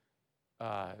evolution,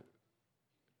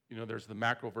 there's the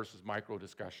macro versus micro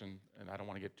discussion, and I don't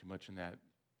want to get too much in that.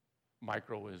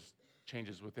 Micro is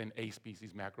changes within a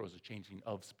species. Macro is a changing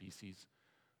of species.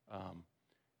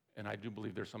 And I do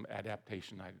believe there's some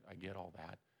adaptation. I get all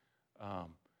that.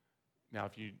 Now,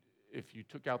 if you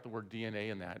took out the word DNA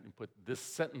in that and put this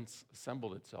sentence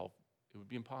assembled itself, it would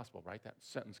be impossible, right? That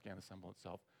sentence can't assemble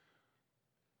itself.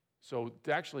 So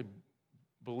to actually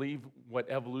believe what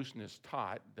evolution is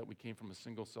taught, that we came from a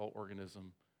single-cell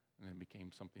organism and then became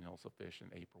something else, a fish,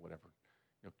 an ape, or whatever.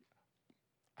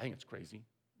 I think it's crazy,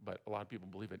 but a lot of people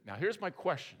believe it. Now, here's my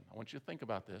question. I want you to think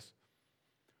about this.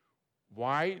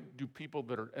 Why do people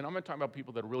that are, and I'm going to talk about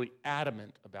people that are really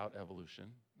adamant about evolution,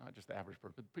 not just the average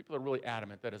person, but people that are really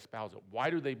adamant, that espouse it. Why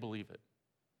do they believe it?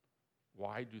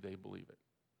 Why do they believe it?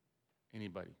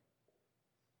 Anybody?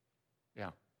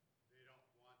 Yeah. They don't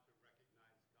want to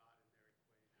recognize God in their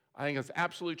equation. I think that's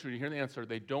absolutely true. You hear the answer.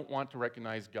 They don't want to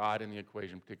recognize God in the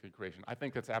equation, particularly creation. I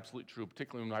think that's absolutely true,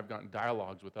 particularly when I've gotten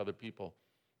dialogues with other people.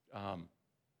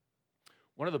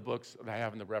 One of the books that I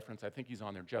have in the reference, I think he's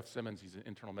on there, Jeff Simmons, he's an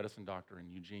internal medicine doctor in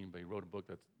Eugene, but he wrote a book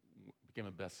that became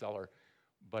a bestseller,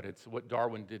 but it's What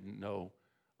Darwin Didn't Know,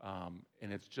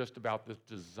 and it's just about this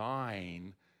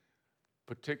design,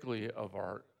 particularly of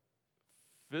our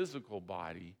physical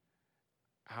body,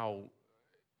 how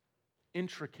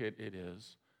intricate it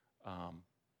is, and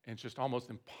it's just almost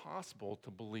impossible to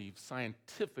believe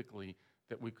scientifically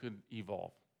that we could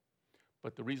evolve.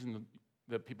 But the reason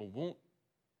that people won't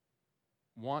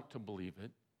want to believe it,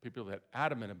 people that are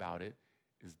adamant about it,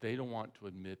 is they don't want to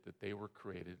admit that they were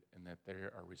created and that they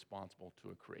are responsible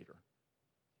to a creator.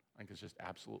 I think it's just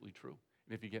absolutely true.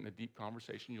 And if you get in a deep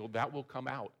conversation, that will come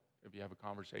out if you have a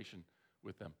conversation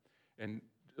with them. And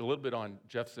a little bit on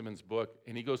Jeff Simmons' book,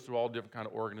 and he goes through all different kind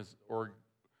of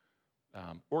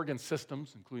organ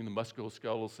systems, including the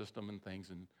musculoskeletal system and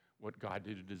things, and what God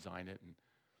did to design it.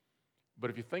 But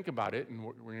if you think about it, and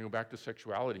we're going to go back to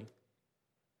sexuality,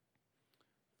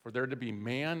 for there to be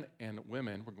man and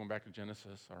women, we're going back to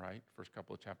Genesis, all right, first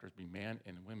couple of chapters, be man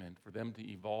and women, for them to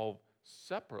evolve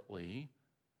separately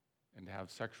and to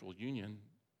have sexual union,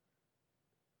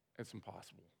 it's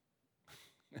impossible.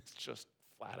 It's just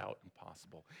flat out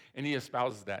impossible. And he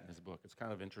espouses that in his book. It's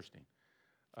kind of interesting.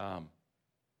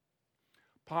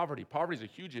 Poverty. Poverty is a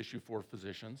huge issue for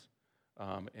physicians.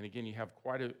 And again, you have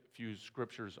quite a few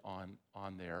scriptures on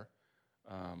there.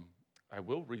 I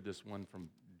will read this one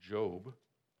from Job.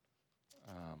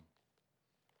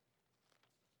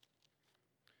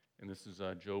 And this is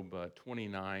Job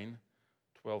 29,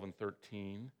 12 and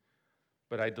 13.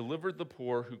 But I delivered the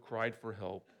poor who cried for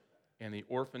help, and the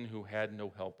orphan who had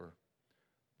no helper.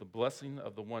 The blessing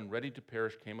of the one ready to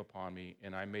perish came upon me,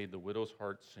 and I made the widow's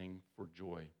heart sing for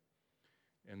joy.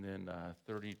 And then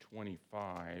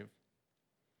 30:25.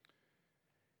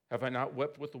 Have I not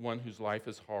wept with the one whose life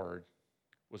is hard?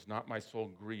 Was not my soul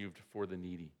grieved for the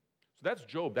needy? So that's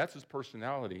Job. That's his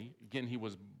personality. Again, he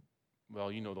was,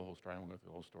 well, you know the whole story. I don't know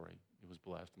the whole story. He was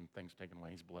blessed, and things taken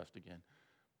away. He's blessed again.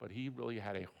 But he really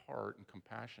had a heart and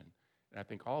compassion. And I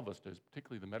think all of us do,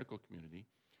 particularly the medical community.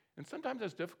 And sometimes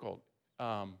that's difficult.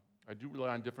 I do rely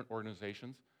on different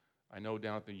organizations. I know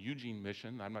down at the Eugene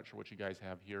Mission, I'm not sure what you guys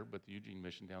have here, but the Eugene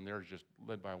Mission down there is just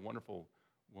led by a wonderful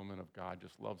woman of God,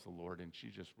 just loves the Lord, and she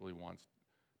just really wants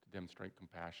to demonstrate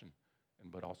compassion,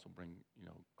 but also bring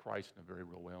Christ in a very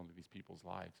real way into these people's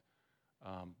lives.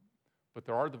 But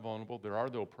there are the vulnerable, there are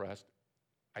the oppressed.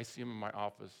 I see them in my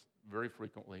office very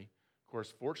frequently. Of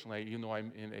course, fortunately, even though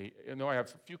I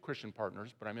have a few Christian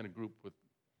partners, but I'm in a group with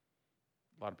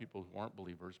a lot of people who aren't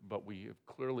believers, but we have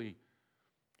clearly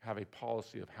have a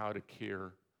policy of how to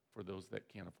care for those that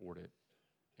can't afford it.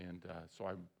 And so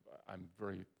I'm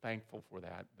very thankful for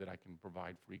that I can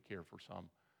provide free care for some.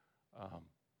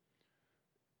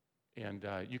 And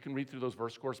you can read through those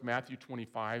verses. Of course, Matthew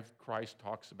 25, Christ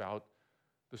talks about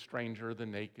the stranger, the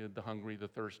naked, the hungry, the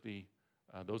thirsty,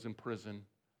 those in prison,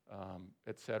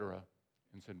 etc.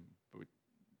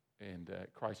 And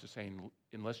Christ is saying,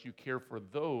 unless you care for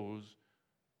those,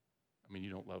 I mean, you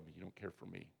don't love me, you don't care for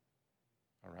me.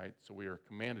 All right? So we are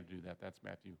commanded to do that. That's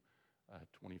Matthew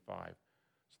 25.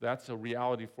 So that's a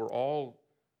reality for all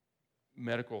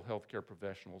medical healthcare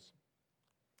professionals.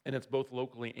 And it's both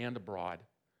locally and abroad.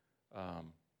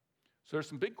 So there's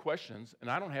some big questions, and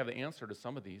I don't have the answer to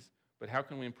some of these, but how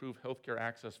can we improve healthcare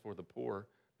access for the poor?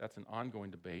 That's an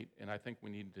ongoing debate, and I think we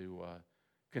need to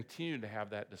continue to have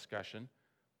that discussion,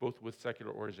 both with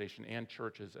secular organizations and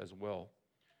churches as well.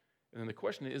 And then the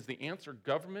question is the answer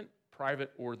government,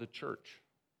 private, or the church?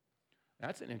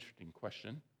 That's an interesting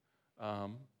question.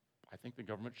 I think the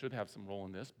government should have some role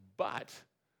in this, but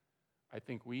I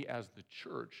think we as the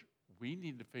church, we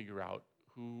need to figure out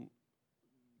who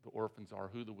the orphans are,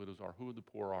 who the widows are, who the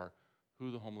poor are,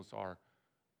 who the homeless are,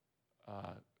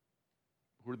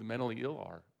 who the mentally ill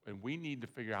are. And we need to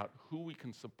figure out who we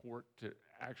can support to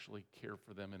actually care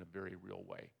for them in a very real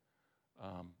way.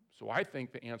 So I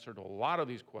think the answer to a lot of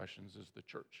these questions is the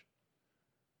church.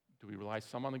 Do we rely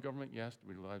some on the government? Yes. Do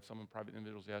we rely some on private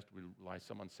individuals? Yes. Do we rely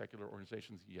some on secular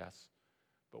organizations? Yes.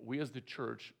 But we as the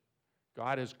church,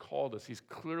 God has called us, He's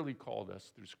clearly called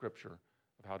us through Scripture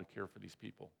of how to care for these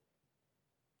people.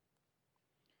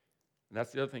 And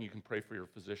that's the other thing you can pray for your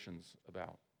physicians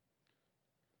about.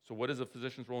 So what is a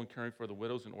physician's role in caring for the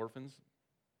widows and orphans?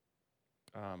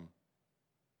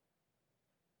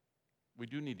 We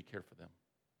do need to care for them.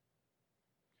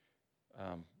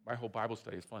 My whole Bible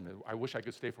study is fun. I wish I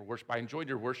could stay for worship. I enjoyed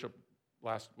your worship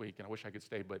last week, and I wish I could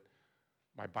stay, but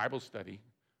my Bible study,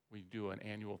 we do an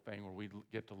annual thing where we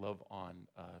get to love on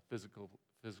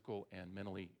physical and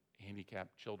mentally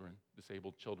handicapped children,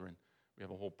 disabled children. We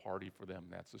have a whole party for them.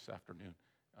 That's this afternoon.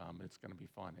 It's going to be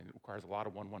fun, and it requires a lot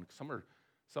of one-on-one.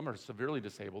 Some are severely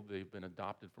disabled. They've been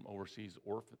adopted from overseas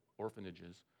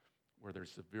orphanages where they're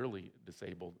severely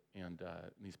disabled, and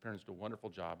these parents do a wonderful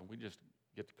job, and we just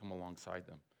get to come alongside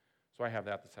them. So I have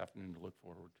that this afternoon to look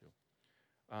forward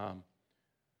to.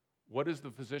 What is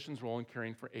the physician's role in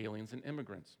caring for aliens and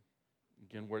immigrants?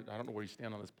 Again, I don't know where you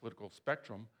stand on this political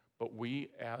spectrum, but we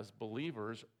as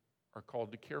believers are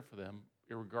called to care for them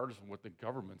regardless of what the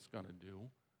government's going to do,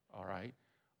 all right?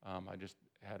 I just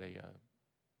had a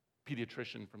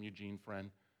pediatrician from Eugene,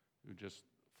 friend, who just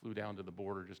flew down to the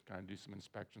border just kind of do some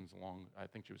inspections along. I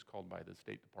think she was called by the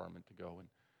State Department to go and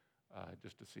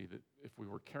just to see that if we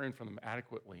were caring for them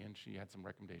adequately, and she had some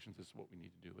recommendations, this is what we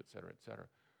need to do, et cetera, et cetera.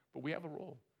 But we have a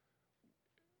role.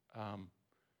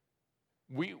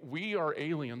 We are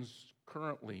aliens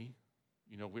currently.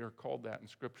 You know, we are called that in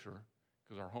Scripture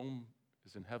because our home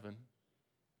is in heaven.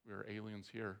 We are aliens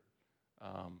here.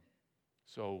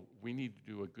 So we need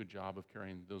to do a good job of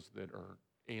carrying those that are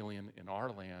alien in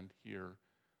our land here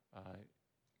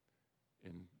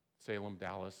in Salem,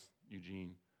 Dallas,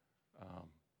 Eugene.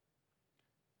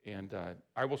 And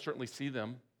I will certainly see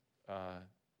them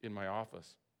in my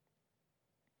office.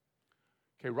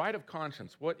 Okay, right of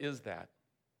conscience, what is that?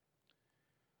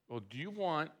 Well, do you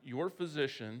want your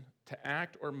physician to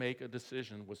act or make a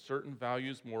decision with certain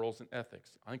values, morals, and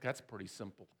ethics? I think that's a pretty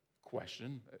simple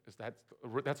question.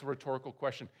 That's a rhetorical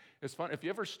question. It's fun. If you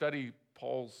ever study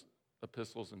Paul's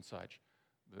epistles and such,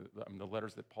 the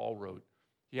letters that Paul wrote,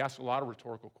 he asks a lot of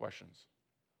rhetorical questions.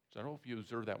 So I don't know if you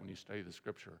observe that when you study the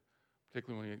Scripture,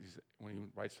 particularly when he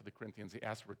writes to the Corinthians. He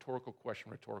asks a rhetorical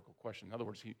question. In other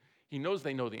words, he knows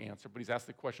they know the answer, but he's asked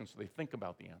the question so they think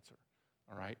about the answer.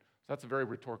 All right? So that's a very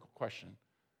rhetorical question.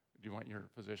 Do you want your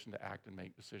physician to act and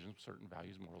make decisions with certain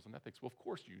values, morals, and ethics? Well, of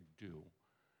course you do.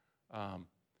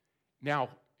 Now,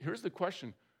 here's the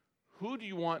question. Who do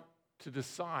you want to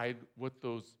decide what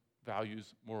those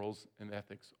values, morals, and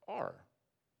ethics are?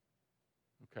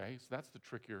 Okay, so that's the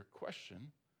trickier question.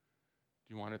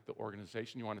 Do you want it the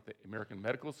organization? You want it the American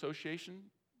Medical Association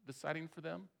deciding for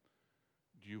them?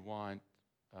 Do you want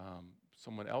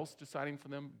someone else deciding for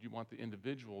them? Do you want the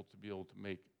individual to be able to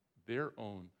make their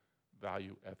own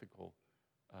value, ethical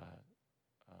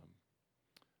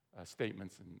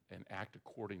statements and act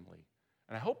accordingly?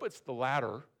 And I hope it's the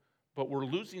latter, but we're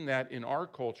losing that in our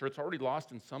culture. It's already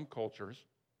lost in some cultures.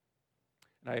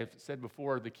 And I have said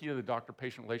before, the key to the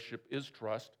doctor-patient relationship is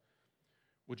trust.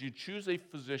 Would you choose a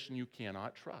physician you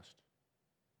cannot trust?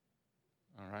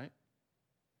 All right?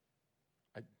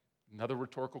 Another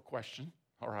rhetorical question,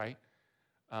 all right?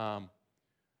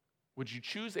 Would you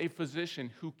choose a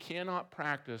physician who cannot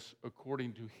practice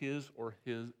according to his or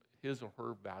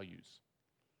her values?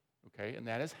 Okay, and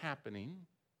that is happening,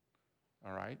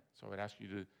 all right? So I would ask you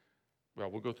to,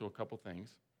 we'll go through a couple things.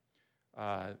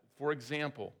 For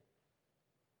example,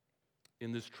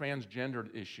 in this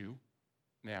transgendered issue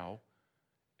now,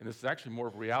 and this is actually more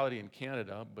of a reality in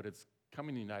Canada, but it's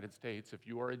coming to the United States, if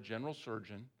you are a general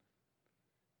surgeon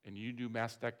and you do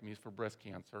mastectomies for breast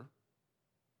cancer,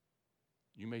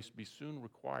 you may be soon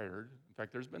required, in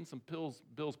fact, there's been some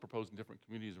bills proposed in different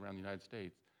communities around the United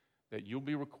States, that you'll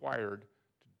be required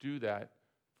to do that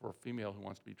for a female who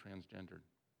wants to be transgendered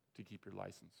to keep your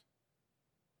license.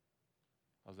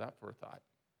 How's that for a thought?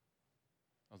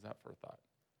 How's that for a thought?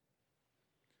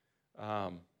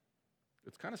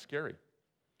 It's kind of scary.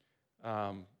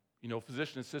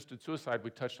 Physician-assisted suicide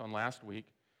we touched on last week.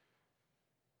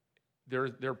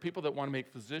 There are people that want to make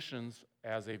physicians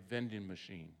as a vending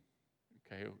machine.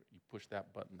 Okay, you push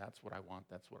that button, that's what I want,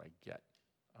 that's what I get,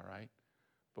 all right?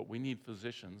 But we need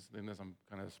physicians, and as I'm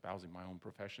kind of espousing my own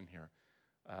profession here,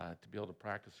 to be able to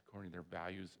practice according to their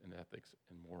values and ethics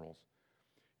and morals.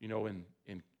 In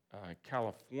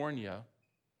California,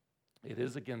 it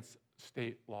is against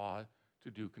state law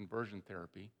to do conversion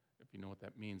therapy. If you know what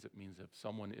that means, it means if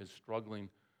someone is struggling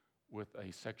with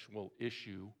a sexual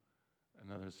issue,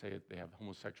 and others say they have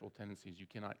homosexual tendencies, you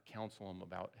cannot counsel them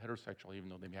about heterosexual even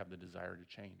though they may have the desire to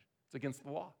change. It's against the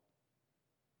law.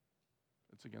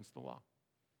 It's against the law.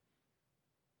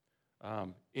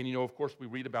 Of course, we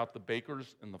read about the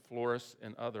bakers and the florists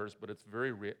and others, but it's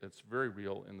very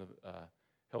real in the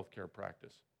healthcare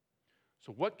practice.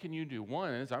 So what can you do?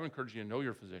 One is I would encourage you to know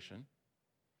your physician.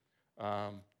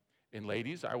 And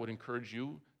ladies, I would encourage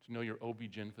you to know your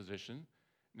OB-GYN physician.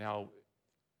 Now,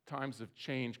 times have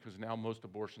changed because now most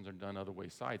abortions are done other way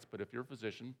sites, but if your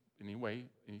physician, in any way,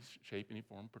 any shape, any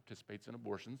form, participates in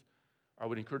abortions, I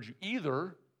would encourage you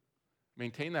either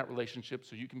maintain that relationship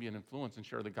so you can be an influence and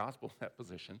share the gospel with that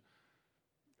physician.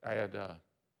 I had a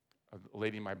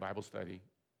lady in my Bible study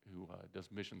who does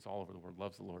missions all over the world,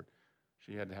 loves the Lord.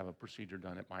 She had to have a procedure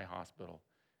done at my hospital,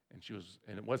 and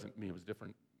it wasn't me, it was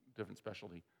different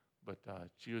specialty. But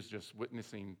she was just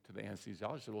witnessing to the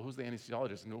anesthesiologist. She said, well, who's the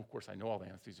anesthesiologist? And of course, I know all the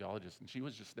anesthesiologists. And she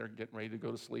was just there getting ready to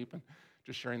go to sleep and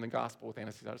just sharing the gospel with the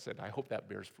anesthesiologist. I said, I hope that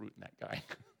bears fruit in that guy.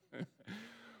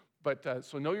 But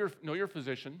so know your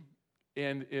physician.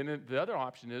 And the other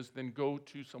option is then go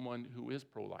to someone who is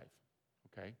pro-life,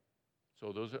 okay?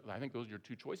 So I think those are your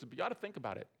two choices. But you got to think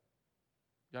about it.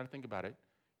 You got to think about it.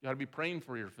 You got to be praying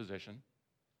for your physician,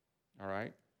 all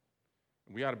right?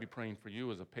 And we ought to be praying for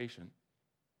you as a patient.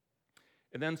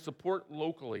 And then support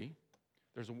locally.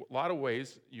 There's a lot of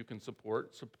ways you can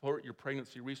support. Support your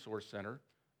pregnancy resource center.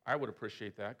 I would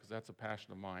appreciate that because that's a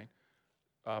passion of mine.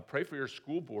 Pray for your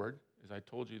school board. As I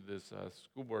told you, this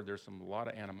school board, there's a lot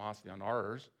of animosity on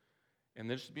ours. And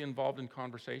then just be involved in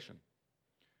conversation.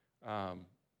 Let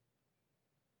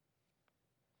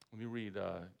me read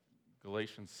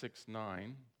Galatians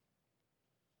 6:9.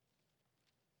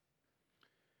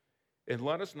 And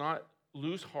let us not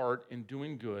lose heart in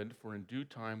doing good, for in due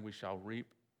time we shall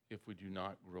reap if we do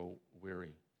not grow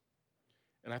weary.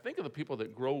 And I think of the people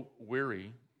that grow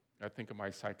weary. I think of my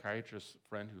psychiatrist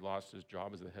friend who lost his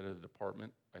job as the head of the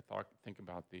department. I think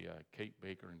about the Kate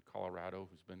Baker in Colorado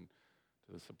who's been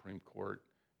to the Supreme Court,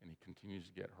 and he continues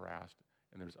to get harassed.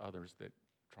 And there's others that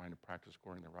trying to practice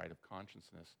according to the right of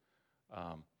consciousness.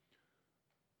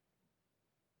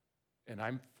 And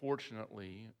I'm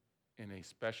fortunately in a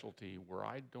specialty where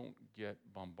I don't get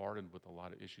bombarded with a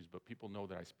lot of issues, but people know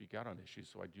that I speak out on issues,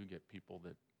 so I do get people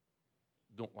that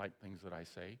don't like things that I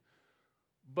say.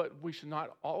 But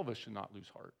all of us should not lose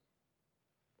heart.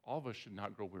 All of us should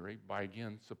not grow weary by,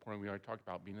 again, supporting, we already talked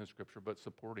about being in the Scripture, but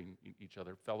supporting each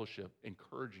other, fellowship,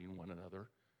 encouraging one another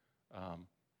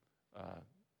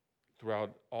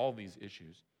throughout all these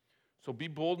issues. So be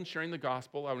bold in sharing the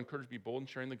gospel. I would encourage you to be bold in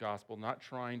sharing the gospel, not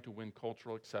trying to win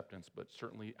cultural acceptance, but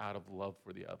certainly out of love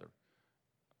for the other.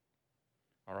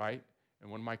 All right? And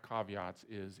one of my caveats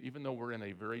is, even though we're in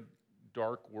a very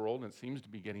dark world, and it seems to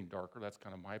be getting darker, that's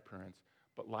kind of my appearance,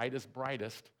 but light is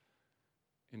brightest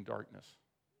in darkness.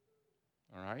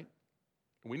 All right?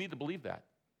 And we need to believe that.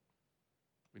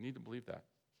 We need to believe that.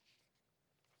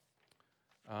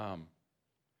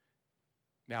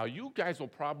 Now, you guys will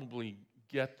probably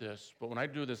get this, but when I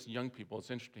do this, young people,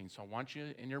 it's interesting. So I want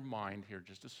you in your mind here,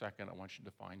 just a second, I want you to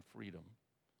define freedom.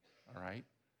 All right?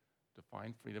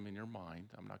 Define freedom in your mind.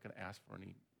 I'm not going to ask for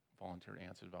any volunteer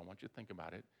answers, but I want you to think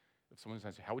about it. If someone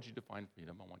says, how would you define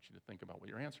freedom? I want you to think about what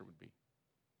your answer would be.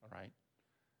 All right?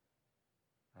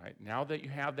 All right. Now that you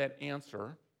have that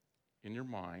answer in your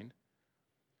mind,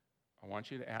 I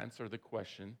want you to answer the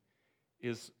question,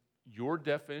 is your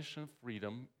definition of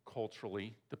freedom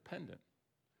culturally dependent?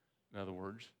 In other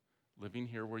words, living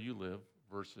here where you live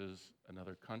versus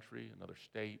another country, another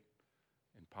state,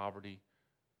 in poverty,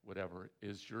 whatever,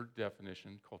 is your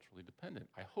definition culturally dependent?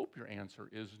 I hope your answer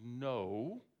is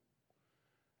no.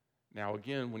 Now,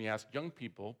 again, when you ask young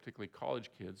people, particularly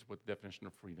college kids, what the definition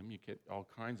of freedom, you get all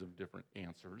kinds of different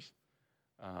answers.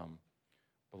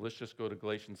 But let's just go to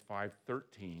Galatians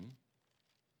 5:13.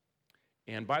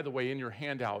 And by the way, in your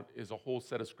handout is a whole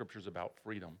set of scriptures about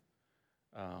freedom.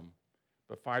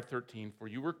 But 5:13, for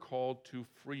you were called to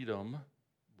freedom,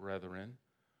 brethren.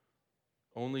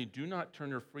 Only do not turn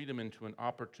your freedom into an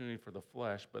opportunity for the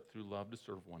flesh, but through love to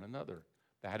serve one another.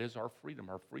 That is our freedom.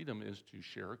 Our freedom is to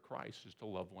share Christ, is to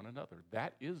love one another.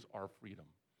 That is our freedom.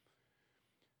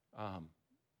 And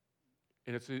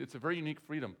it's a very unique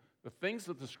freedom. The things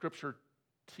that the Scripture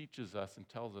teaches us and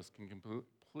tells us can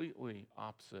completely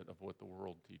opposite of what the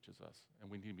world teaches us, and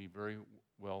we need to be very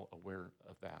well aware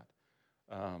of that.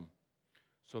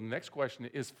 So the next question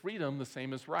is freedom the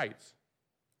same as rights?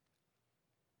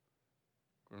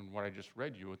 From what I just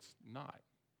read you, it's not.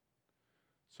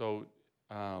 So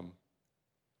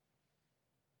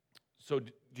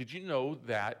did you know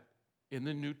that in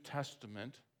the New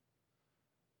Testament,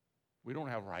 we don't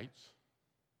have rights?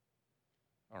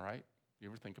 All right? You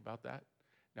ever think about that?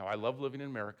 Now, I love living in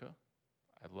America.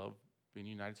 I love being a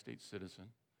United States citizen.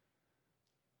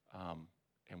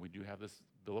 And we do have this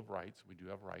Bill of Rights. We do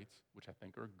have rights, which I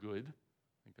think are good.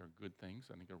 I think they're good things.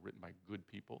 I think they're written by good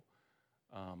people.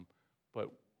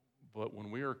 But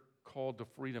when we are called to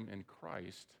freedom in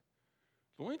Christ,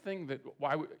 the only thing that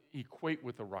I would equate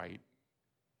with the right,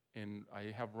 and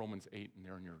I have Romans 8 in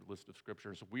there in your list of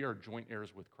scriptures, we are joint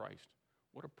heirs with Christ.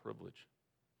 What a privilege.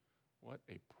 What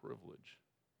a privilege.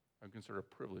 I consider a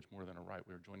privilege more than a right.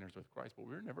 We are joint heirs with Christ, but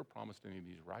we were never promised any of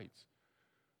these rights.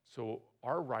 So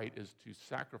our right is to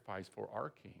sacrifice for our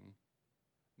King,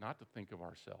 not to think of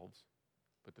ourselves,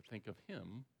 but to think of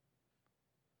him,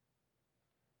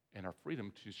 and our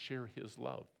freedom to share his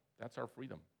love. That's our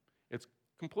freedom. It's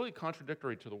completely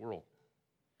contradictory to the world.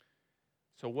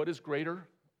 So what is greater?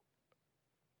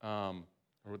 Or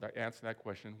would I answer that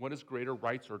question? What is greater,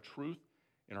 rights or truth?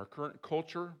 In our current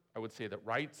culture, I would say that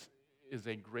rights is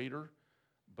a greater,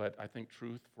 but I think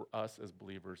truth for us as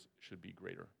believers should be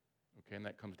greater. Okay, and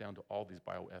that comes down to all these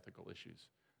bioethical issues,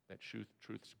 that truth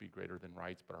should be greater than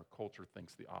rights, but our culture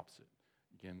thinks the opposite.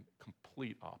 Again,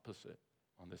 complete opposite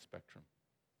on this spectrum.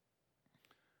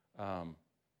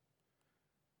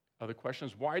 Other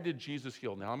questions? Why did Jesus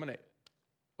heal? Now, I'm going to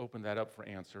open that up for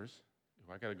answers.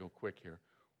 I got to go quick here.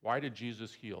 Why did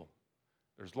Jesus heal?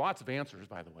 There's lots of answers,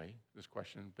 by the way, this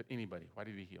question, but anybody, why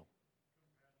did he heal?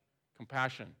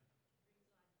 Compassion.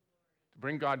 To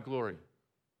bring God glory.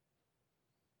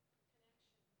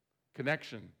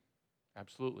 Connection.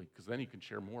 Absolutely, because then he can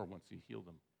share more once he healed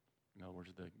them. In other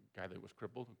words, the guy that was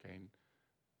crippled, okay,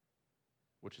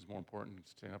 which is more important, to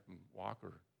stand up and walk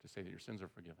or to say that your sins are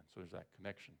forgiven? So there's that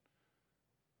connection.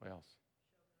 What else?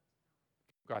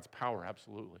 God's power,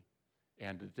 absolutely.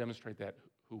 And to demonstrate that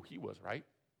who he was, right?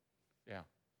 Yeah.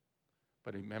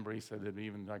 But remember, he said that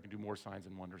even I can do more signs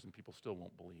and wonders and people still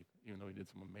won't believe, even though he did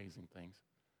some amazing things.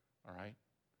 All right?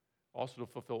 Also to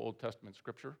fulfill Old Testament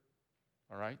scripture.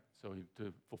 All right? So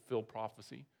to fulfill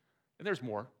prophecy. And there's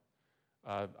more.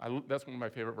 That's one of my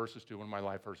favorite verses too, one of my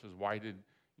life verses. Why did,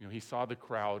 he saw the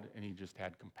crowd and he just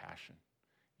had compassion.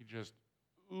 He just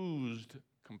oozed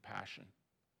compassion.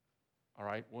 All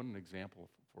right? What an example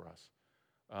for us.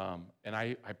 And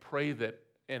I pray that,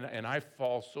 and I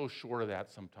fall so short of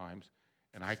that sometimes,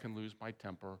 and I can lose my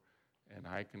temper, and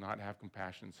I cannot have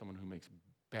compassion. Someone who makes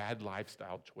bad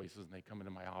lifestyle choices, and they come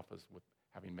into my office with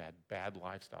having bad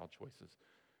lifestyle choices.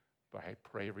 But I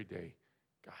pray every day,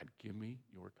 God, give me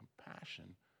your compassion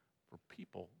for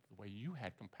people the way you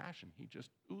had compassion. He just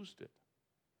oozed it.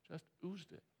 Just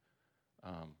oozed it.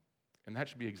 And that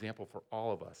should be an example for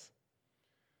all of us.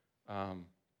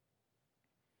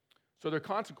 So there are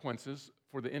consequences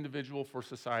for the individual, for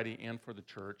society, and for the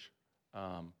church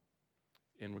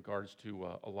in regards to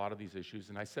a lot of these issues.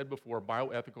 And I said before,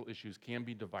 bioethical issues can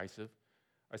be divisive.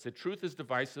 I said truth is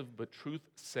divisive, but truth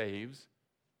saves.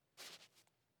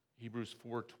 Hebrews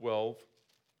 4:12.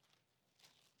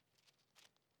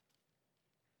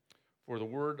 For the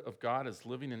word of God is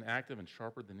living and active and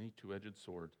sharper than any two-edged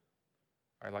sword.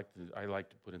 I like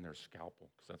to put in there scalpel,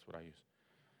 because that's what I use.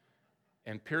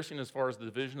 And piercing as far as the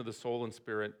division of the soul and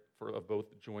spirit of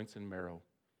both joints and marrow,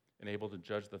 and able to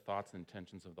judge the thoughts and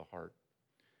intentions of the heart.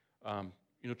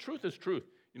 Truth is truth.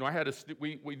 I had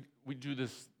we do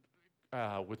this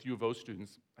with U of O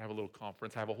students. I have a little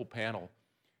conference. I have a whole panel,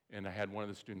 and I had one of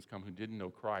the students come who didn't know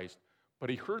Christ, but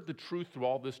he heard the truth through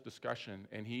all this discussion,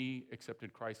 and he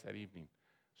accepted Christ that evening.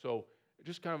 So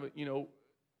just kind of,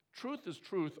 truth is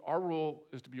truth. Our role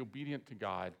is to be obedient to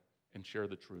God and share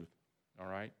the truth. All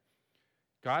right.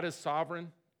 God is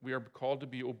sovereign. We are called to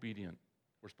be obedient.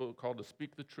 We're called to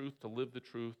speak the truth, to live the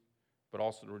truth, but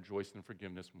also to rejoice in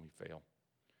forgiveness when we fail.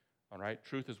 All right?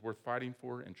 Truth is worth fighting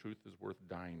for, and truth is worth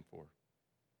dying for.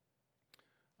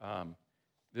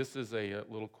 This is a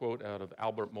little quote out of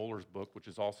Albert Mohler's book, which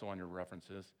is also on your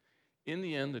references. In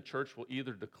the end, the church will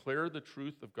either declare the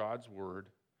truth of God's word,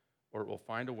 or it will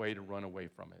find a way to run away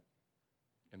from it.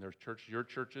 And your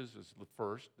churches is the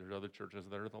first. There's other churches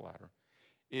that are the latter.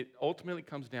 It ultimately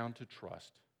comes down to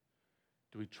trust.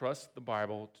 Do we trust the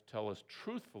Bible to tell us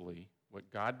truthfully what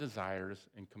God desires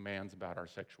and commands about our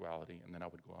sexuality? And then I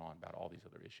would go on about all these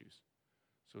other issues.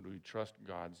 So do we trust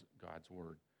God's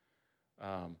word?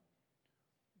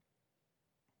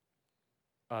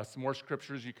 Some more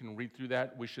scriptures, you can read through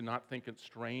that. We should not think it's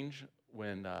strange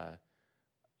when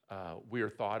we are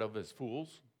thought of as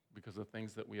fools because of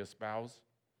things that we espouse.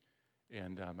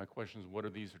 And my question is, what are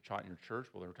these are taught in your church?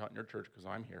 Well, they're taught in your church because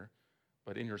I'm here.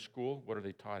 But in your school, what are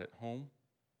they taught at home?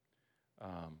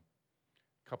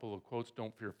 Couple of quotes: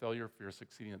 don't fear failure, fear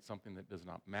succeeding at something that does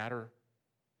not matter.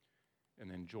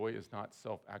 And then joy is not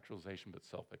self-actualization, but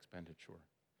self-expenditure.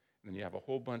 And then you have a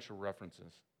whole bunch of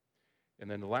references.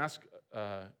 And then the last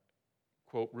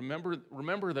quote,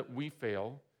 remember that we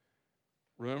fail.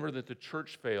 Remember that the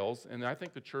church fails. And I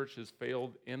think the church has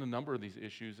failed in a number of these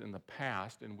issues in the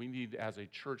past, and we need, as a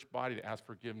church body, to ask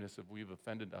forgiveness if we've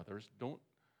offended others. Don't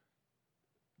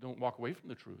walk away from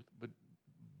the truth,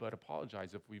 but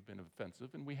apologize if we've been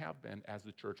offensive, and we have been as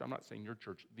the church. I'm not saying your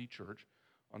church, the church,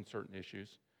 on certain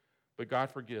issues, but God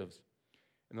forgives.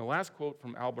 And the last quote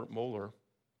from Albert Mohler,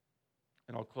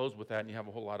 and I'll close with that, and you have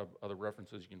a whole lot of other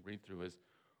references you can read through, is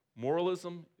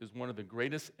moralism is one of the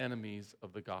greatest enemies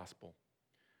of the gospel.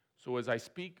 So as I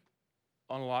speak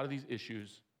on a lot of these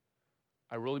issues,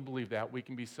 I really believe that we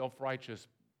can be self-righteous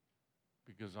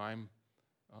because I'm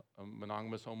a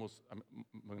monogamous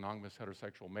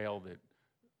heterosexual male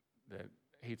that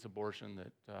hates abortion,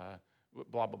 that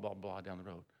blah, blah, blah, blah down the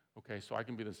road. Okay, so I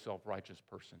can be the self-righteous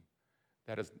person.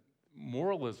 That is,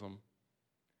 moralism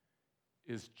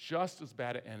is just as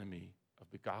bad an enemy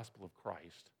of the gospel of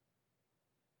Christ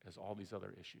as all these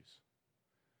other issues.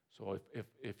 So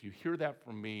if you hear that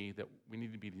from me, that we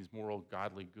need to be these moral,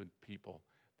 godly, good people,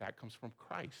 that comes from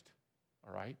Christ,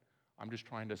 all right? I'm just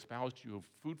trying to espouse to you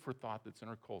food for thought that's in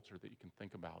our culture that you can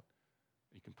think about,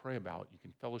 you can pray about, you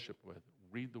can fellowship with,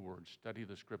 read the Word, study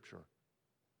the Scripture.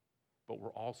 But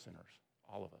we're all sinners,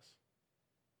 all of us.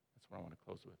 That's what I want to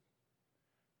close with.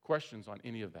 Questions on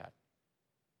any of that?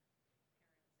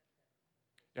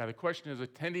 Yeah, the question is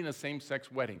attending a same-sex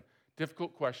wedding.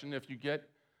 Difficult question. If you get,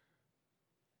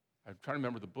 I'm trying to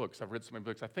remember the books. I've read so many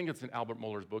books. I think it's in Albert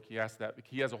Mohler's book. He asked that.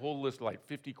 He has a whole list of like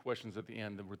 50 questions at the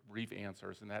end with brief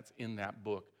answers, and that's in that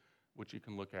book, which you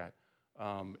can look at.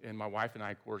 And my wife and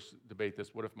I, of course, debate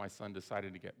this. What if my son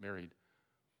decided to get married?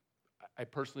 I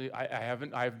personally, I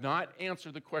have not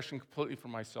answered the question completely for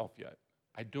myself yet.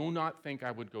 I do not think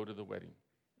I would go to the wedding,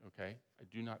 okay? I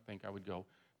do not think I would go.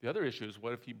 The other issue is,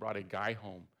 what if he brought a guy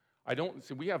home?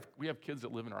 We have kids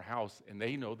that live in our house, and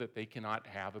they know that they cannot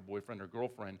have a boyfriend or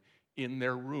girlfriend in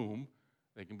their room.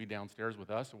 They can be downstairs with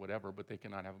us or whatever, but they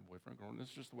cannot have a boyfriend or girlfriend.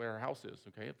 It's just the way our house is,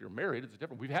 okay? If you're married, it's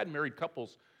different. We've had married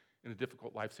couples in a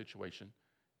difficult life situation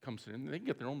comes in, they can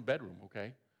get their own bedroom,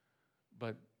 okay?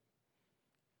 But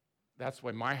that's the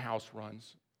way my house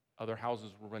runs. Other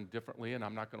houses will run differently, and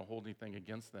I'm not going to hold anything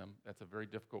against them. That's a very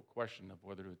difficult question of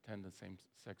whether to attend the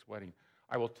same-sex wedding.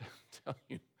 I will tell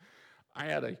you, I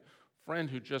had a friend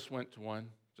who just went to one,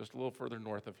 just a little further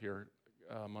north of here,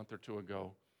 a month or two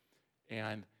ago,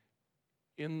 and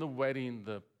in the wedding,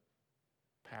 the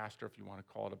pastor, if you want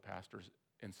to call it a pastor,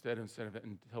 instead of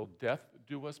until death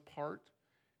do us part,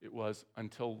 it was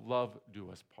until love do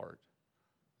us part.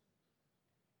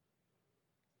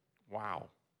 Wow.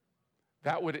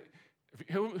 That would,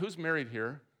 who's married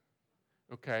here?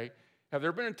 Okay. Have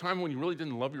there been a time when you really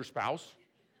didn't love your spouse?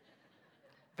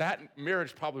 That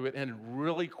marriage probably would end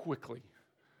really quickly.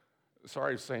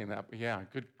 Sorry for saying that, but yeah,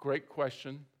 great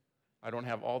question. I don't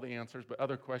have all the answers, but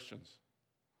other questions?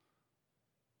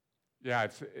 Yeah,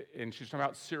 and she's talking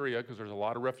about Syria because there's a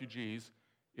lot of refugees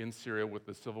in Syria with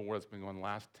the civil war that's been going on the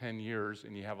last 10 years,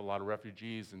 and you have a lot of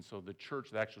refugees, and so the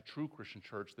church, the actual true Christian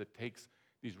church that takes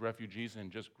these refugees and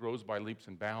just grows by leaps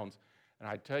and bounds. And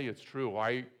I tell you, it's true.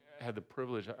 I had the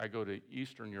privilege, I go to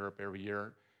Eastern Europe every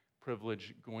year,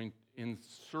 privilege going in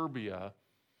Serbia,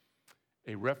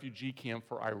 a refugee camp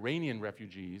for Iranian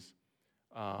refugees,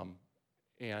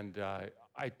 and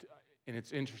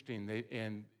it's interesting.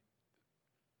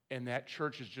 And that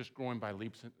church is just growing by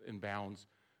leaps and bounds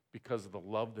because of the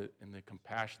love and the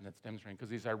compassion that's demonstrated. Because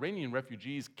these Iranian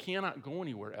refugees cannot go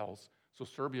anywhere else, so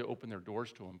Serbia opened their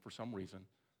doors to them for some reason.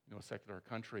 a secular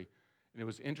country. And it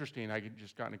was interesting. I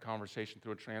just got in a conversation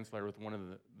through a translator with one of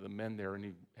the men there, and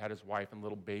he had his wife and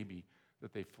little baby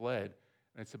that they fled.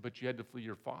 And I said, but you had to flee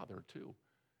your father too.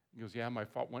 He goes, yeah, my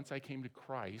father, once I came to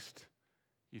Christ,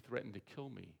 he threatened to kill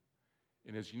me.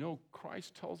 And as you know,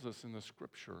 Christ tells us in the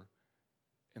scripture,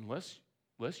 unless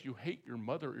you hate your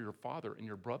mother or your father and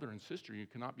your brother and sister, you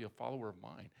cannot be a follower of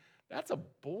mine. That's a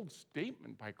bold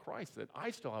statement by Christ that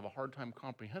I still have a hard time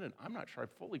comprehending. I'm not sure I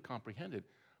fully comprehended,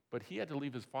 but he had to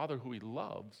leave his father who he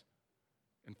loves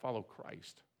and follow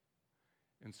Christ.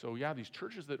 And so, yeah, these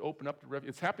churches that open up to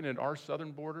refugees, it's happening at our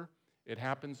southern border. It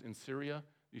happens in Syria.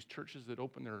 These churches that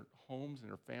open their homes and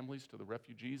their families to the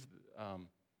refugees,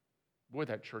 boy,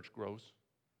 that church grows.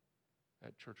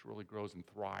 That church really grows and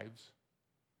thrives.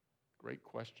 Great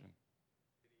question.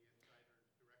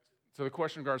 So the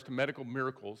question in regards to medical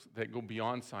miracles that go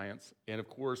beyond science, and of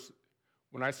course,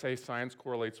 when I say science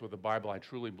correlates with the Bible, I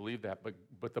truly believe that,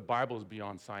 but the Bible is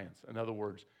beyond science. In other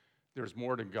words, there's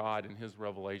more to God in his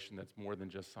revelation that's more than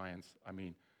just science. I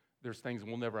mean, there's things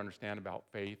we'll never understand about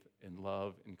faith and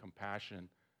love and compassion.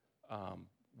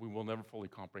 We will never fully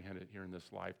comprehend it here in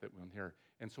this life that we'll hear.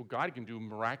 And so God can do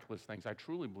miraculous things. I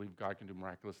truly believe God can do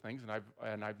miraculous things,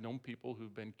 and I've known people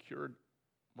who've been cured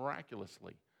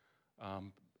miraculously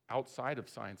outside of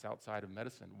science, outside of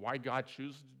medicine. Why God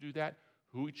chooses to do that,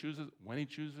 who he chooses, when he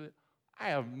chooses it, I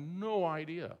have no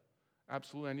idea.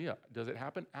 Absolutely idea. Does it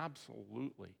happen?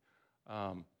 Absolutely.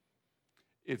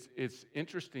 It's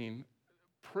interesting.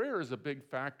 Prayer is a big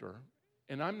factor,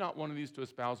 and I'm not one of these to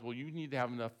espouse, well, you need to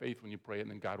have enough faith when you pray and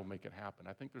then God will make it happen.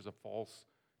 I think there's a false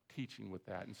teaching with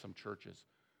that in some churches.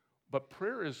 But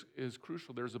prayer is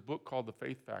crucial. There's a book called The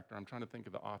Faith Factor. I'm trying to think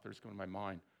of the author. It's coming to my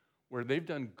mind, where they've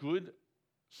done good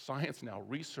science now,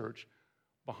 research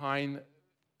behind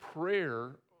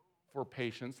prayer for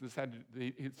patients. This had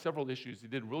several issues. They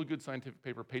did a really good scientific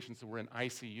paper. Patients that were in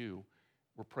ICU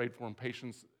were prayed for, and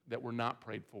patients that were not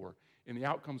prayed for. And the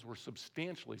outcomes were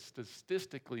substantially,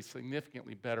 statistically,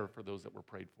 significantly better for those that were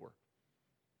prayed for.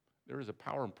 There is a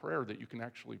power in prayer that you can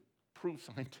actually prove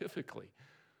scientifically.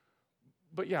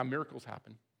 But yeah, miracles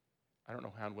happen. I don't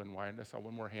know how, when, why. I saw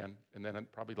one more hand. And then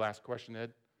probably last question,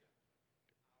 Ed.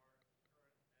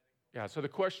 Yeah, so the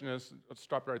question is, let's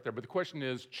stop right there, but the question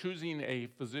is choosing a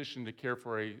physician to care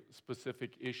for a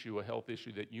specific issue, a health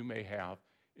issue that you may have,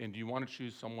 and do you want to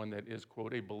choose someone that is,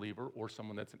 quote, a believer or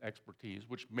someone that's an expertise,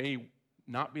 which may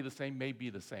not be the same, may be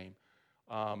the same.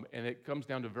 And it comes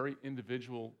down to a very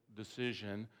individual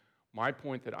decision. My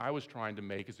point that I was trying to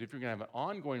make is if you're going to have an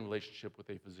ongoing relationship with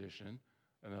a physician,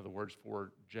 in other words,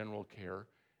 for general care,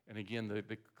 and again,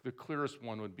 the clearest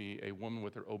one would be a woman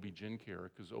with her OB-GYN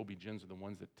care, because OB-GYNs are the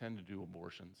ones that tend to do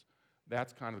abortions.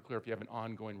 That's kind of clear if you have an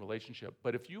ongoing relationship.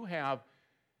 But if you have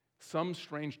some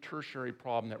strange tertiary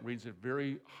problem that needs a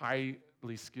very highly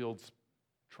skilled,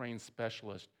 trained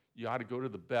specialist, you ought to go to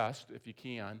the best if you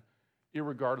can,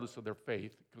 irregardless of their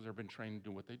faith, because they've been trained to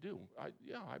do what they do.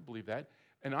 I believe that.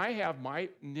 And I have my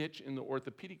niche in the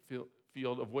orthopedic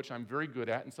field of which I'm very good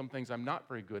at, and some things I'm not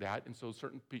very good at. And so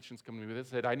certain patients come to me with this,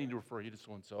 said, I need to refer you to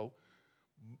so-and-so.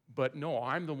 But no,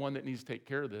 I'm the one that needs to take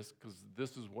care of this because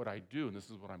this is what I do and this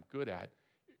is what I'm good at.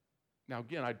 Now,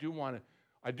 again, I do want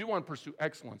to pursue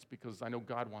excellence because I know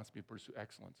God wants me to pursue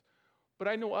excellence. But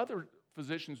I know other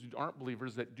physicians who aren't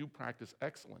believers that do practice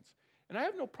excellence. And I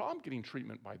have no problem getting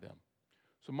treatment by them.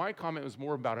 So my comment was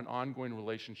more about an ongoing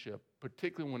relationship,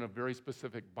 particularly when a very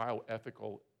specific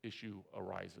bioethical issue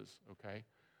arises, okay?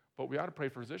 But we ought to pray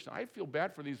for physicians. I feel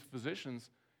bad for these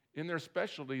physicians in their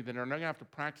specialty that are not going to have to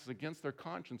practice against their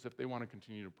conscience if they want to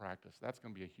continue to practice. That's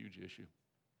going to be a huge issue.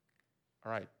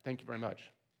 All right, thank you very much.